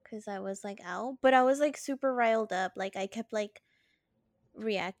 because I was like out, but I was like super riled up. Like I kept like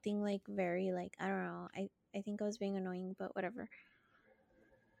reacting like very like I don't know. I think I was being annoying, but whatever.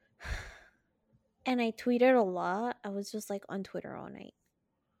 And I tweeted a lot. I was just like on Twitter all night.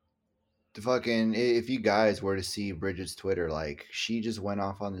 The fucking if you guys were to see Bridget's Twitter, like she just went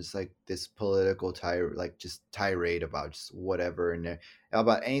off on this political like just tirade about just whatever and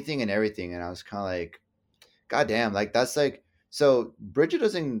about anything and everything, and I was kind of like, God damn, like that's like so Bridget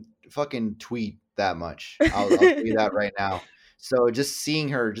doesn't fucking tweet that much. I'll tell you that right now. So just seeing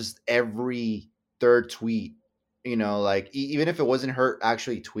her just every third tweet like even if it wasn't her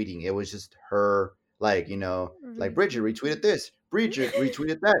actually tweeting, it was just her, like, like Bridget retweeted Retweeting. this, Bridget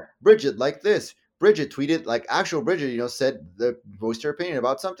retweeted that, Bridget like this, Bridget tweeted, like actual Bridget, said the voiced her opinion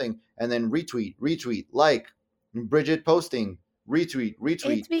about something, and then retweet, like Bridget posting, It's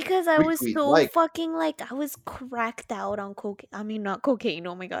retweet, because I was so like. fucking like I was cracked out on cocaine. I mean, not cocaine.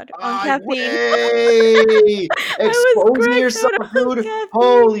 Oh my god, on Ay, caffeine. güey. I was Exposing cracked yourself, out on dude. caffeine.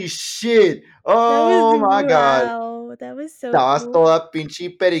 Holy shit. That was Oh my god. wow. That was so Estabas cool. toda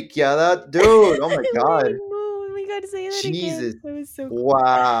pinche periqueada, dude. Oh my Wait, god. no. Oh my god, say that again. Jesus. That was so cool.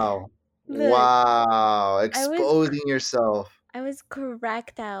 Wow. Look, Wow. I was Exposing yourself. I was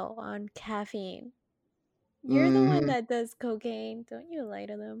cracked out on caffeine. You're the one Hmm. that does cocaine. Don't you lie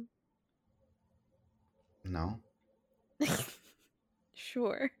to them. No,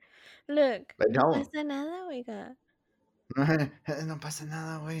 Sure. Look, I no don't. pasa nada, oiga. No pasa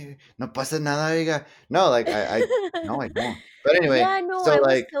nada, güey. No pasa nada, oiga. No, like, no, I don't. But anyway, Yeah, no, so I was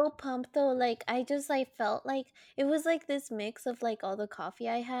like, so pumped though. Like I just like felt like it was like this mix of like all the coffee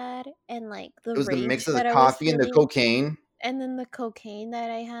I had and like the it was the mix rage of the that I was coffee and the feeling cocaine. and then the cocaine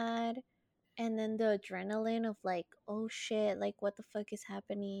that I had and then the adrenaline of like, oh shit, like what the fuck is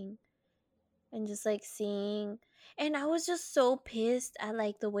happening? And just like seeing and I was just so pissed at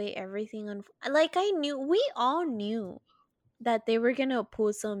like the way everything like I knew we all knew that they were gonna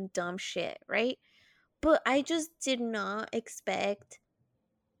pull some dumb shit, right? But I just did not expect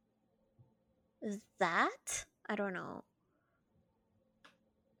that. I don't know.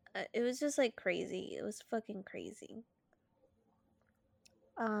 It was just like crazy. It was fucking crazy.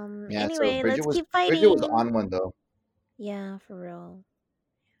 Yeah, so Anyway, Bridget let's was keep Bridget was fighting. on one though. Yeah, for real.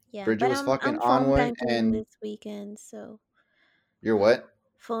 Yeah, Bridget but was fucking I'm on phone one, banking and this weekend, so you're what?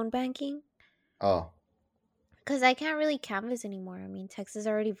 phone banking Oh, because I can't really canvas anymore. I mean, Texas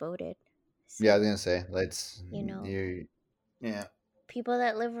already voted, yeah, I was so gonna say, let's you know, you. Yeah, people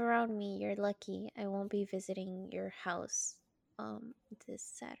that live around me, you're lucky. I won't be visiting your house this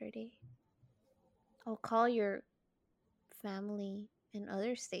Saturday. I'll call your family in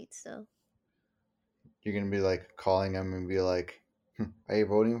other states though. you're gonna be like calling him and be like, "Are you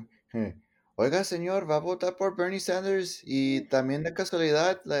voting? Oiga, señor, ¿va a votar por Bernie Sanders? Y también de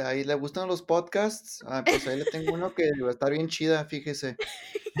casualidad, ahí le gustan los podcasts. Ah, pues ahí le tengo uno que va a estar bien chida, fíjese."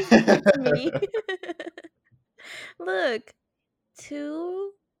 It's me. Look,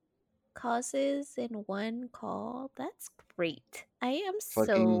 two causes in one call. That's great. I am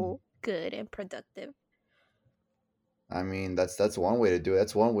Fucking, so good and productive. I mean, that's one way to do it.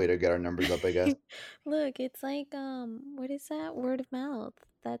 That's one way to get our numbers up, I guess. Look, it's like what is that? Word of mouth.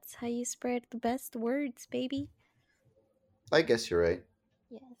 That's how you spread the best words, baby. I guess you're right.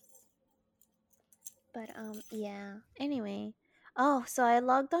 Yes. But yeah. Anyway. Oh, so I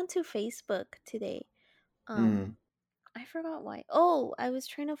logged onto Facebook today. Mm. I forgot why. Oh, I was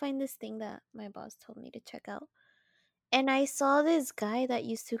trying to find this thing that my boss told me to check out. And I saw this guy that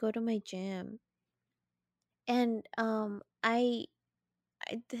used to go to my gym. And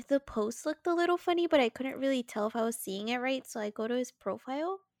the post looked a little funny, but I couldn't really tell if I was seeing it right. So I go to his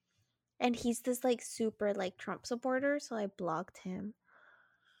profile and he's this like super like Trump supporter, so I blocked him.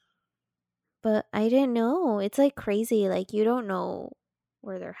 But I didn't know. It's like crazy. Like you don't know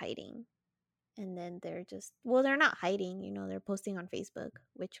where they're hiding. And then they're just well, they're not hiding, they're posting on Facebook,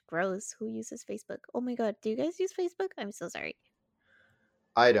 which gross. Who uses Facebook? Oh my god, do you guys use Facebook? I'm so sorry.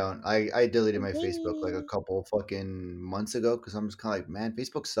 I don't. I deleted my Facebook like a Yay. couple fucking months ago because I'm just kind of like, man,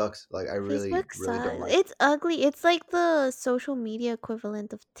 Facebook sucks. Like, I really, Facebook really don't sucks. like It's ugly. It's like the social media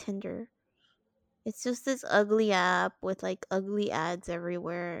equivalent of Tinder. It's just this ugly app with like ugly ads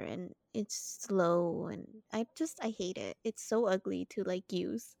everywhere and it's slow and I hate it. It's so ugly to like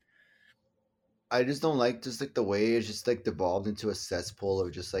use. I just don't like just like the way it's just like devolved into a cesspool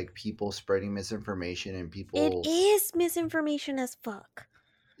of just like people spreading misinformation and It people. is misinformation as fuck.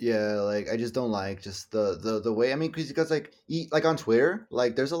 Yeah, like I just don't like just the way. I mean, because like like on Twitter,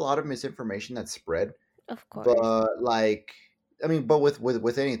 like there's a lot of misinformation that's spread, Of course. but like, I mean, but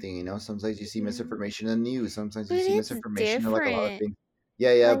with anything, sometimes you see Yeah. misinformation in the news, sometimes But you see it's misinformation in like a lot of different. things.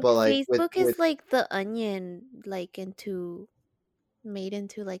 Yeah, yeah, Like but like Facebook is with like the onion like into made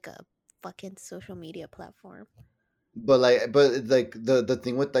into like a fucking social media platform. but the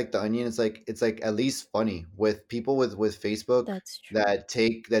thing with like the onion is like it's like at least funny with people with Facebook That's true. that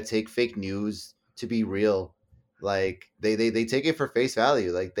take fake news to be real. Like they take it for face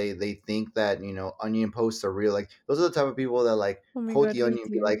value. Like they think that onion posts are real. Like those are the type of people that like Oh my quote god, the me onion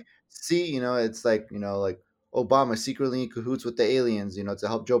and be like, too. see, it's like like Obama secretly in cahoots with the aliens, to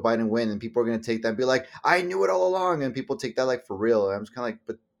help Joe Biden win, and people are gonna take that and be like, I knew it all along, and people take that like for real. And I'm just kind of like,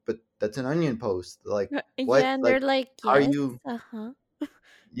 but but that's an onion post. Like Yeah, what? and Like they're like, how are yes, you? uh-huh.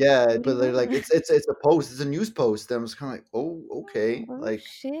 Yeah, What do but you they're like, want? it's a post, it's a news post. And I was kind of like, oh, okay, Oh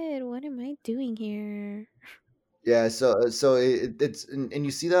like shit, what am I doing here? yeah. So it's and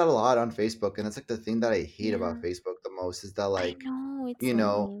you see that a lot on Facebook, and that's like the thing that I hate about Yeah, Facebook the most is that I like know, it's you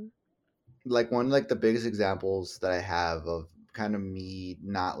know lame. like one of like the biggest examples that I have of kind of me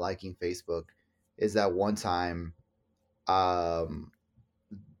not liking Facebook is that one time um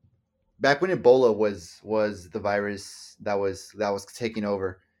back when Ebola was the virus that was taking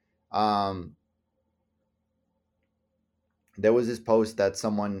over. Um there was this post that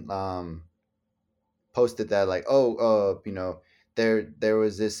someone posted that like, oh, there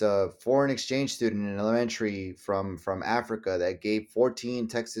was this foreign exchange student in elementary from Africa that gave 14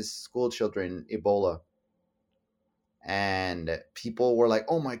 Texas school children Ebola, and people were like,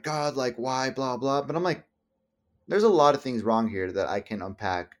 oh my god, like why, blah blah. But I'm like, there's a lot of things wrong here that I can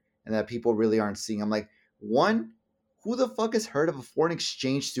unpack and that people really aren't seeing. I'm like, one, who the fuck has heard of a foreign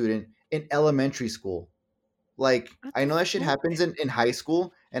exchange student in elementary school? Like, What I the know that shit fuck? happens in high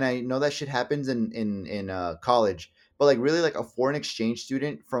school, and I know that shit happens in college. But like, really, like a foreign exchange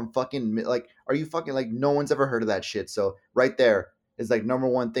student from fucking like, are you fucking like? No one's ever heard of that shit. So right there is like number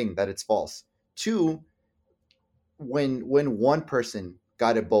one thing that it's false. Two, when one person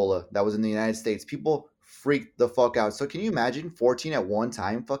got Ebola that was in the United States, people freaked the fuck out. So can you imagine 14 at one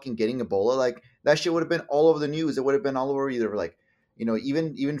time fucking getting Ebola? Like that shit would have been all over the news. It would have been all over either like,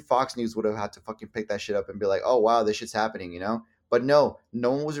 even Fox News would have had to fucking pick that shit up and be like, "Oh wow, this shit's happening," you know? But no,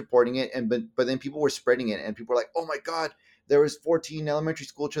 no one was reporting it, and but then people were spreading it, and people were like, "Oh my god, there was 14 elementary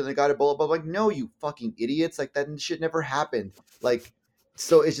school children that got Ebola." But like, no, you fucking idiots! Like that shit never happened. Like,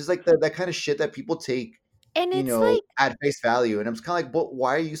 so it's just like that kind of shit that people take And it's like at face value. And I'm just kind of like, but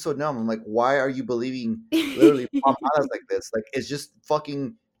why are you so dumb? I'm like, why are you believing literally mamadas like this? Like, it's just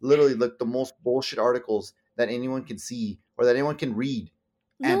fucking literally like the most bullshit articles that anyone can see or that anyone can read.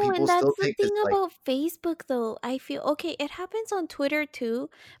 And No, people and still that's the take this thing like, about Facebook though. I feel okay, it happens on Twitter too,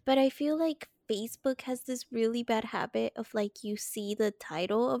 but I feel like Facebook has this really bad habit of like you see the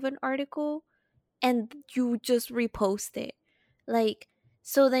title of an article and you just repost it. Like,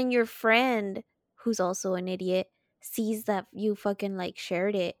 so then your friend, who's also an idiot, sees that you fucking like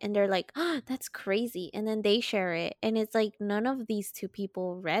shared it and they're like, "Ah, that's crazy." And then they share it and it's like none of these two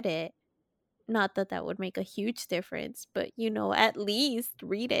people read it. Not that that would make a huge difference, but at least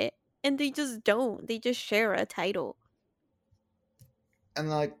read it. And they just don't. They just share a title. and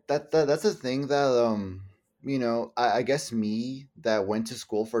like that's the thing that I guess me that went to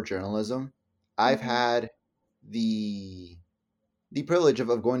school for journalism, I've Mhm. had the privilege of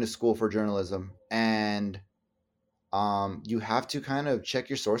going to school for journalism, and you have to kind of check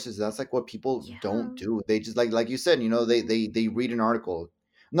your sources. That's like what people don't Yeah. do. They just like you said, Mhm. they read an article.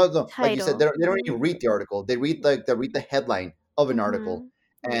 No, like you said, Title. they don't You even read read the the article. They read like they read the headline of an article. Mhm.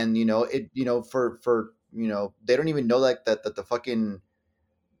 Yeah. And it for they don't even know like that the fucking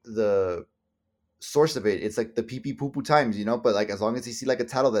the source of it. It's like the pee pee poo poo times, but like as long as they see like a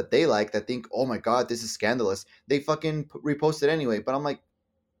title that they like, that think, oh my god, this is scandalous, they fucking repost it anyway. But I'm like,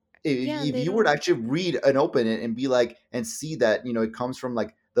 Yeah, and if they you were to don't. actually read and open it and be like and see that it comes from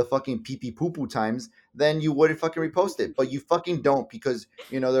like the fucking pee pee poo poo times, then you wouldn't fucking repost it. But you fucking don't, because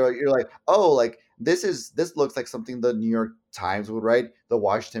you're like, oh, like this looks like something the New York Times would write, the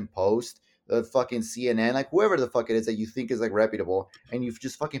Washington Post, the fucking CNN, like whoever the fuck it is that you think is like reputable, and you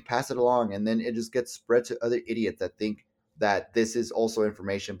just fucking pass it along, and then it just gets spread to other idiots that think that this is also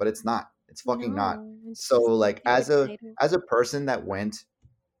information, but it's not. It's fucking not. No, it's So just a like stupid title. as a person that went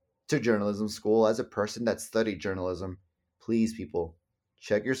to journalism school, as a person that studied journalism, please, people,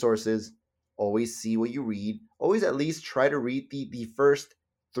 check your sources. Always see what you read. Always at least try to read the first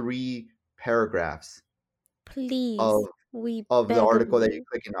three paragraphs of Please, we the beg of article that you're you.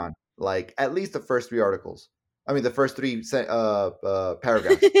 clicking on. Like at least the first three articles. I mean, the first three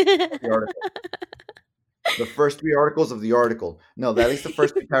paragraphs of the article. The first three articles of the article. No, at least the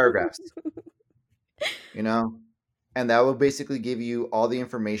first three paragraphs. You know, and that will basically give you all the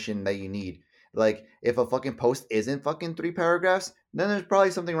information that you need. Like if a fucking post isn't fucking three paragraphs, then there's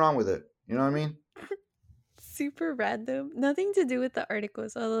probably something wrong with it. You know what I mean? Super random. Nothing to do with the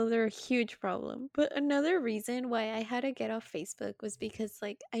articles, although they're a huge problem. But another reason why I had to get off Facebook was because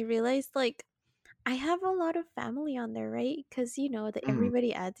like I realized like I have a lot of family on there, right? Because that Mm-hmm.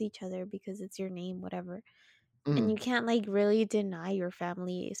 everybody adds each other because it's your name, whatever. And Mm-hmm. you can't like really deny your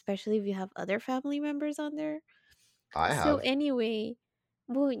family, especially if you have other family members on there. I So have. anyway,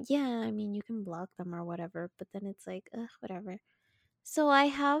 well, yeah, I mean you can block them or whatever, but then it's like, ugh, whatever. So I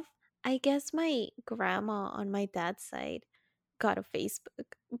have, I guess my grandma on my dad's side got a Facebook.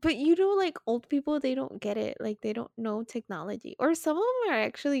 But you know, like old people, they don't get it. Like they don't know technology. Or some of them are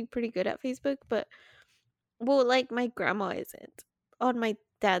actually pretty good at Facebook, but well, like my grandma isn't. On my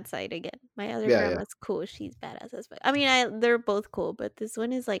dad's side again. My other Yeah, yeah. grandma's cool. She's badass as fuck. I mean, I they're both cool, but this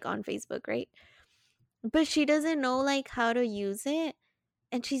one is like on Facebook, right? But she doesn't know like how to use it.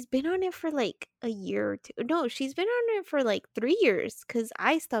 And she's been on it for like a year or two. No, she's been on it for like 3 years because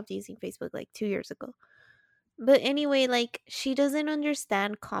I stopped using Facebook like 2 years ago. But anyway, like she doesn't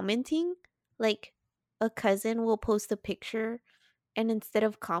understand commenting. Like a cousin will post a picture and instead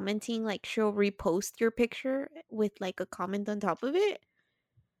of commenting, like she'll repost your picture with like a comment on top of it.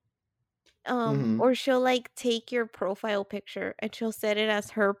 Hmm. Or she'll like take your profile picture and she'll set it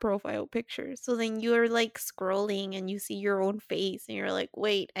as her profile picture. So then you're like scrolling and you see your own face and you're like,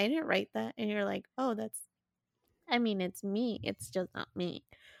 wait, I didn't write that. And you're like, oh, that's, I mean, it's me. It's just not me.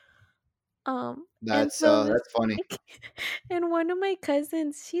 And so this That's funny. and one of my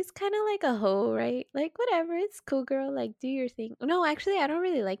cousins, she's kind of like a hoe, right? Like whatever, it's cool, girl. Like do your thing. No, actually, I don't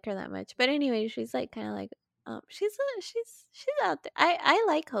really like her that much. But anyway, she's like kind of like she's out there. I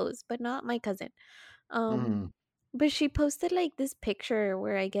like hoes, but not my cousin. Um, Hmm. but she posted like this picture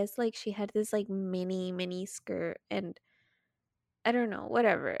where I guess like she had this like mini skirt and I don't know,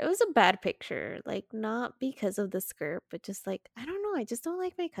 whatever. It was a bad picture. Like not because of the skirt, but just like I don't know, I just don't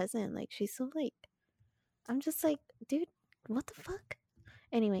like my cousin. Like she's so like I'm just like, dude, what the fuck?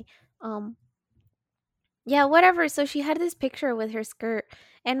 Anyway, um, yeah, whatever. So she had this picture with her skirt,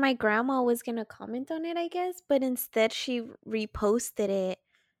 and my grandma was gonna comment on it, I guess, but instead she reposted it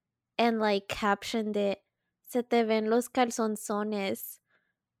and like captioned it, "Se te ven los calzonzones."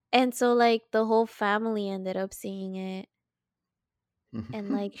 And so like the whole family ended up seeing it. And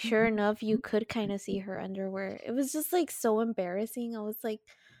like sure enough, you could kind of see her underwear. It was just like so embarrassing. I was like,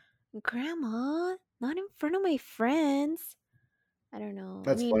 "Grandma, not in front of my friends." I don't know.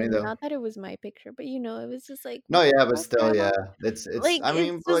 I That's funny mean, though. not that it was my picture, but it was just like, No, what the yeah, but fuck, still, yeah. grandma? It's. Like, I it's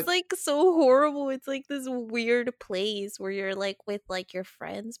mean, just but like so horrible. It's like this weird place where you're like with like your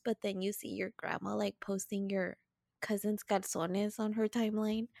friends, but then you see your grandma like posting your cousin's calzones on her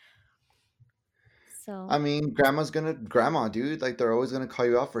timeline. I So, mean, grandma, dude. Like they're always gonna call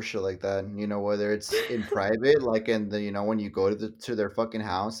you out for shit like that. You know, whether it's in private, like in the when you go to to their fucking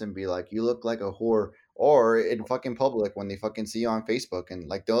house and be like, you look like a whore, or in fucking public when they fucking see you on Facebook. And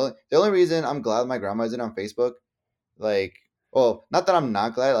like the only reason I'm glad my grandma isn't on Facebook, like, well, not that I'm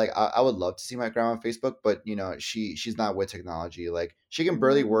not glad. Like I would love to see my grandma on Facebook, but she's not with technology. Like she can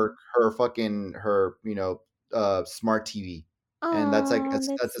barely no. work her fucking her smart TV, and that's like Oh, that's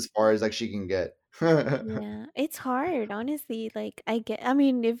that's as far as like she can get. yeah. It's hard, honestly. Like I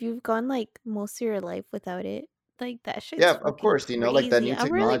mean, if you've gone like most of your life without it, like that shit's Yeah, of fucking course, like that crazy. new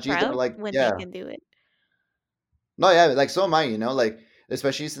I'm really technology, they're proud like, when they yeah. can do it. No, yeah, like so am I, like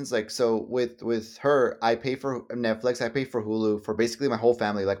especially since like so with her, I pay for Netflix, I pay for Hulu for basically my whole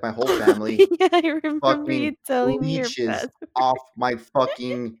family. Like my whole family Yeah, I remember you fucking telling me your leeches password. off my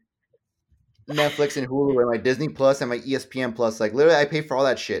fucking Netflix and Hulu and my Disney Plus and my ESPN Plus. Like literally I pay for all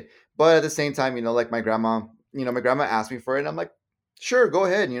that shit. But at the same time, like my grandma asked me for it and I'm like, sure, go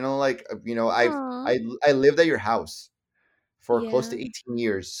ahead. Like Aw, I lived at your house for close yeah. to 18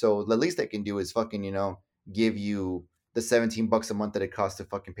 years. So the least I can do is fucking, give you the $17 a month that it costs to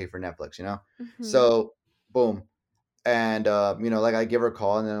fucking pay for Netflix. Mhm. So boom. And like I give her a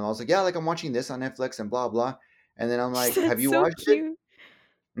call and then I was like, yeah, like I'm watching this on Netflix and blah blah. And then I'm like, have That's you so watched it? cute.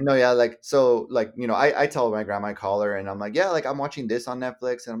 No, yeah, like so like, I tell my grandma, I call her and I'm like, yeah, like I'm watching this on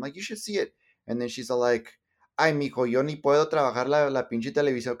Netflix and I'm like, you should see it. And then she's all like, ay, mijo, yo ni puedo trabajar la pinche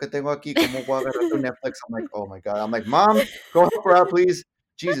televisión que tengo aquí. ¿Cómo voy a agarrar tu Netflix? I'm like, oh my God. I'm like, mom, go help her out, please.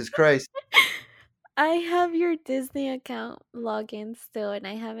 Jesus Christ. I have your Disney account login still, and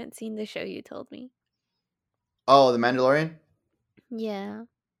I haven't seen the show you told me. Oh, The Mandalorian? Yeah.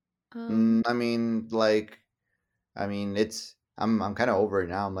 I mean, like, I'm kind of over it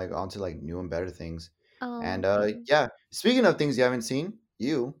now. I'm like on to like new and better things. Oh, And okay. yeah, speaking of things you haven't seen,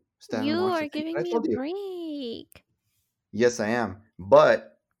 you still haven't You watched the are things giving that I me a told you. break. Yes, I am.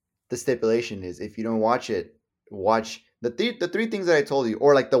 But the stipulation is if you don't watch it, watch the three things that I told you,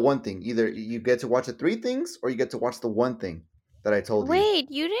 or like the one thing. Either you get to watch the three things, or you get to watch the one thing that I told you. Wait,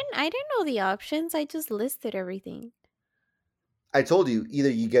 you didn't? I didn't know the options. I just listed everything. I told you either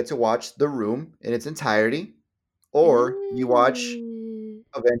you get to watch The Room in its entirety, or you watch Ooh.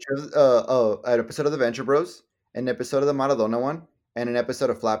 An episode of the Venture Bros, an episode of the Maradona one, and an episode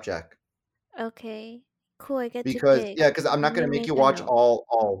of Flapjack. Okay. Cool. I get to Because pick. yeah, because I'm Let not me gonna make make you a watch note.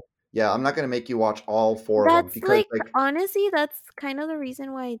 all. Yeah, I'm not gonna make you watch all four of them That's because like like honestly, that's kind of the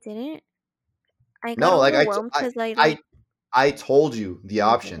reason why I didn't. I got no, like overwhelmed I because I I like. I told you the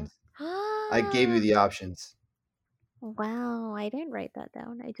No, you didn't. options. I gave you the options Wow, I didn't write that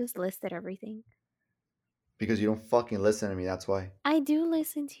down. I just listed everything. because you don't fucking listen to me. That's why. I do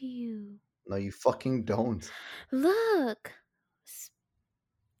listen to you. No, you fucking don't. Look,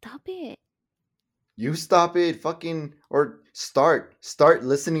 stop it. You stop it, fucking, or start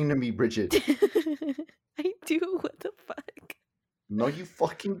listening to me, Bridget. I do. What the fuck? No, you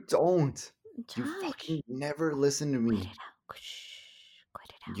fucking don't. You Josh, fucking never listen to quit me. it out. Shh, quit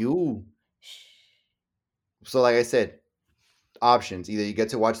it out. You. Shh. So, like I said, options. Either you get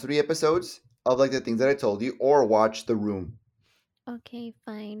to watch 3 episodes of like the things that I told you, or watch The Room. Okay,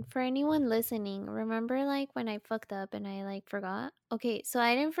 fine. For anyone listening, remember like when I fucked up and I like forgot? Okay, so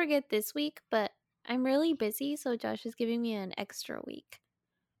I didn't forget this week, but I'm really busy, so Josh is giving me an extra week.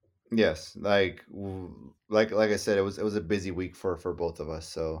 Yes, like I said, it was a busy week for both of us.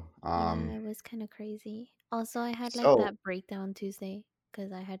 So Yeah, it was kind of crazy. Also, I had like so that breakdown Tuesday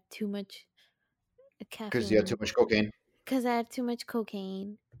because I had too much because you had too caffeine. much cocaine, Because I had too much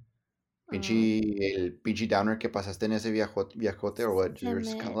cocaine. pinche Um, el pinche downer que pasaste en ese viajote or what? se You're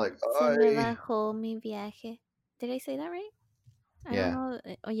just kind me of like, se me ay, bajó mi viaje. Did I say that right? I don't yeah. know.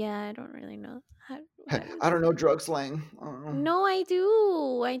 Oh yeah, I don't really know how to. I don't know drug slang. I don't know. No, I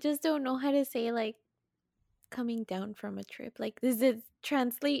do. I just don't know how to say like coming down from a trip. Like, does it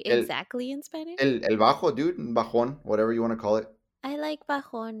translate El exactly in Spanish? el bajo, dude, bajón, whatever you want to call it. I like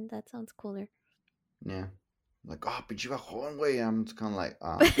bajon. That sounds cooler. Yeah. Like, oh, pinche bajón, güey. I'm just kind of like,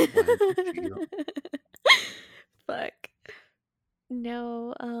 bueno, chido. Fuck.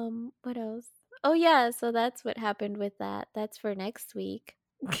 No, what else? Oh yeah, so that's what happened with that. That's for next week.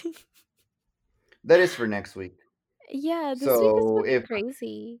 That is for next week. Yeah, this week is So fucking if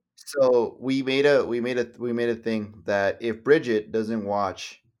crazy. so, we made a thing that if Bridget doesn't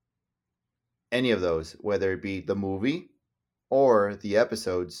watch any of those, whether it be the movie or the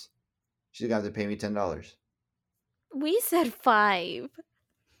episodes, she's gonna have to pay me $10. We said 5.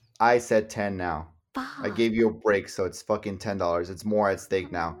 I said 10 now. I gave Fuck. you a break, so it's fucking $10. It's more at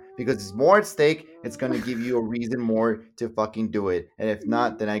stake now. Because it's more at stake, it's gonna give you a reason more to fucking do it. And if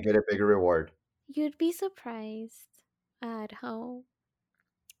not, then I get a bigger reward. You'd be surprised at how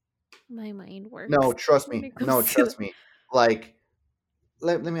my mind No, works trust when me. it No, comes to. trust me. Like,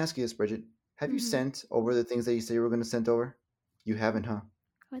 let me ask you this, Bridget. Have you Mhm. sent over the things that you said you were gonna send over? You haven't, huh?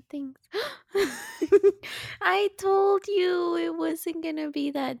 What things? I told you it wasn't gonna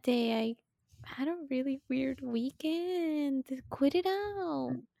be that day. I had a really weird weekend. Quit it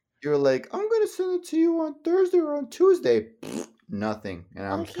out. You're like, I'm gonna send it to you on Thursday or on Tuesday. Nothing. And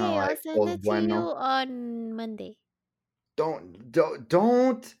I'm just kinda Okay, I'll like, send well, it to you bueno. on Monday. Don't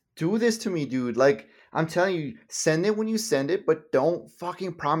do this to me, dude. Like, I'm telling you, send it when you send it, but don't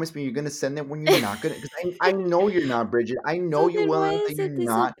fucking promise me you're gonna send it when you're not gonna, because I know you're not, Bridget. I know So you then well why enough that is it you're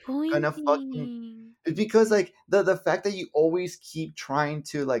not gonna fucking. disappointing? It's because like the fact that you always keep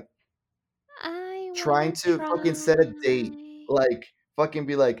I trying wanna to fucking set a date, try. like fucking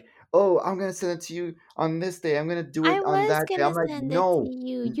be like, oh, I'm gonna send it to you on this day. I'm gonna do I it on was that day. I'm gonna like, send it to no.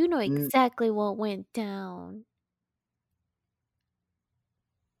 you. N- You know n- exactly what went down.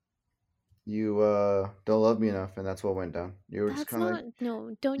 you don't love me enough, and that's what went down. You were just That's kind of like, not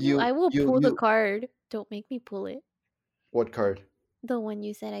no, don't you I you will you pull the you card. Don't make me pull it. what card? The one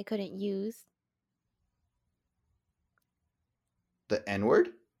you said I couldn't use. The N word?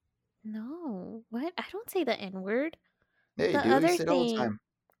 No. What? I don't say the N word. Yeah, you The do. You other say it all the thing. time.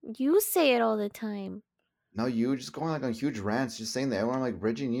 You say it all the time. No, you just going like on huge rants, just saying that. Everyone, I'm like,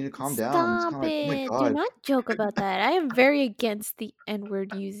 Bridget, you need to calm down. I'm just Stop kind of like, oh my it. Do god. not joke about that. I am very against the N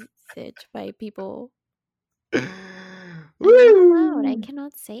word usage by people. I'm not allowed. I Woo!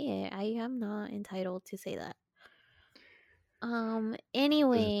 cannot say it. I am not entitled to say that.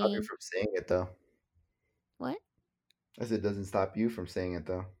 Doesn't stop you Anyway, from saying it though. what? I said, doesn't stop you from saying it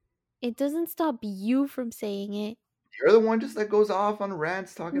though. It doesn't stop you from saying it. You're the one just that goes off on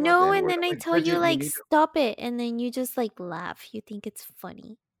rants talking about the No, N and word. then I'm I like, tell you Bridget, you like need to. stop it, and then you just like laugh. You think it's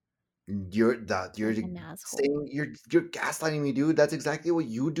funny, You're like an asshole. saying you're gaslighting me, dude. That's exactly what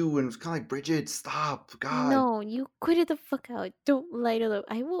you do, and it's kind of like, Bridget, stop, God. No, you quit it the fuck out. Don't lie to the.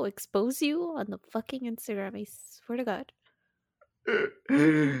 I will expose you on the fucking Instagram. I swear to God.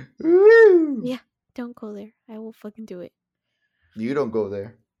 Woo! Yeah, don't go there. I will fucking do it. You don't go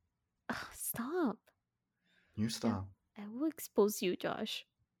there. Ugh, stop. You I, stop. I will expose you, Josh.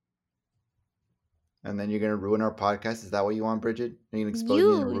 And then you're gonna ruin our podcast. Is that what you want, Bridget? You're gonna expose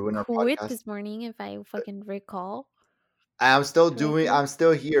me and You ruin our quit podcast? this morning, if I fucking recall I'm still doing. correctly. I'm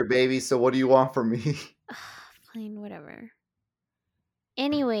still here, baby. So what do you want from me? Fine, whatever.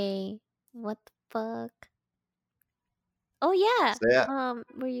 Anyway, what the fuck? Oh yeah. So yeah,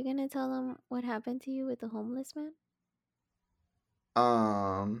 Were you gonna tell them what happened to you with the homeless man?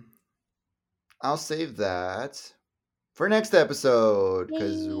 um, I'll save that for next episode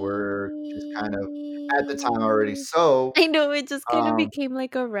because we're just kind of at the time already. Yay! So, I know it just kind of um, became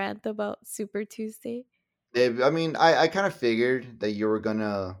like a rant about Super Tuesday. I mean, I kind of figured that you were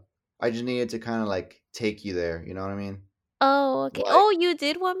gonna. I just needed to kind of like take you there. You know what I mean? Oh, okay. Like, Oh, you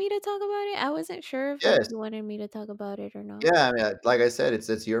did want me to talk about it? I wasn't sure if like yes, you wanted me to talk about it or not. yeah. I mean, like I said,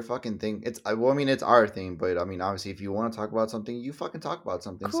 it's your fucking thing. Well, I mean, it's our thing, but I mean, obviously, if you want to talk about something, you fucking talk about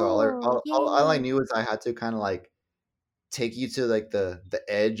something. So Cool. all I Yay. knew is I had to kind of like take you to like the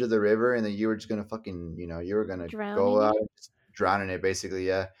edge of the river, and then you were just gonna fucking, you were gonna Drown go in out it? and just drown in it, basically.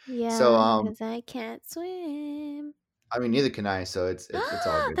 Yeah. So Yeah, because I can't swim. I mean, neither can I. So it's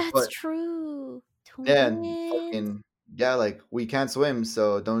all good. That's But true. yeah, and Twins. fucking yeah, like we can't swim,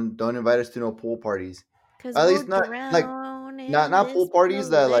 so don't invite us to no pool parties. Because At we'll least not like drown not in not this pool parties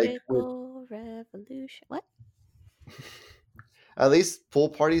that like with political revolution. What? at least pool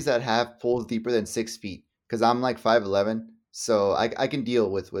parties that have pools deeper than 6 feet. Because I'm like 5'11", so I can deal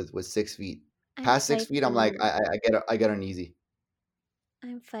with 6 feet. I'm Past six five feet, I'm like two. I get uneasy.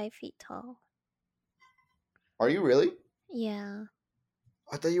 I'm 5 feet tall. Are you really? Yeah.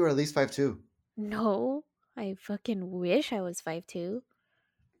 I thought you were at least 5'2". No. I fucking wish I was 5'2".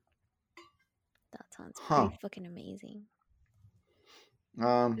 That sounds pretty Huh. fucking amazing.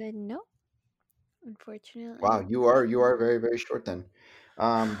 Um. But no, Wow. unfortunately. You are very very short then.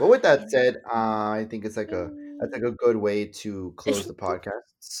 But with that Yeah. said, I think it's like that's Yay. like a good way to close the podcast.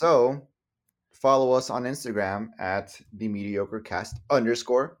 So follow us on Instagram at the mediocre cast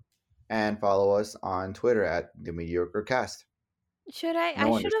underscore, and follow us on Twitter at the mediocre cast. Should I? I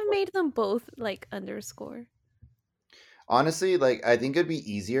No should have underscore. made them both like underscore. Honestly, like I think it'd be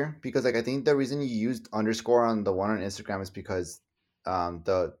easier because like I think the reason you used underscore on the one on Instagram is because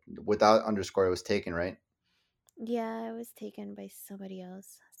the without underscore it was taken, right? Yeah, I was taken by somebody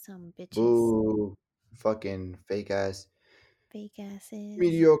else. Some bitches. Boo, fucking fake ass Fake asses.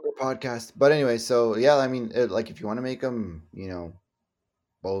 mediocre podcast. But anyway, so yeah, I mean, like if you want to make them,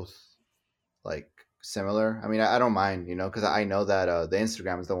 both like similar. I mean, I don't mind, because I know that the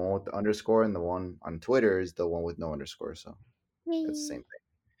Instagram is the one with the underscore, and the one on Twitter is the one with no underscore. So it's the same Yay. thing.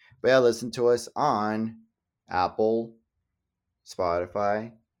 But yeah, listen to us on Apple,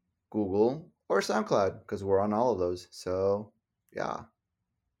 Spotify, Google, or SoundCloud because we're on all of those. So yeah.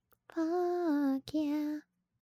 Fuck yeah.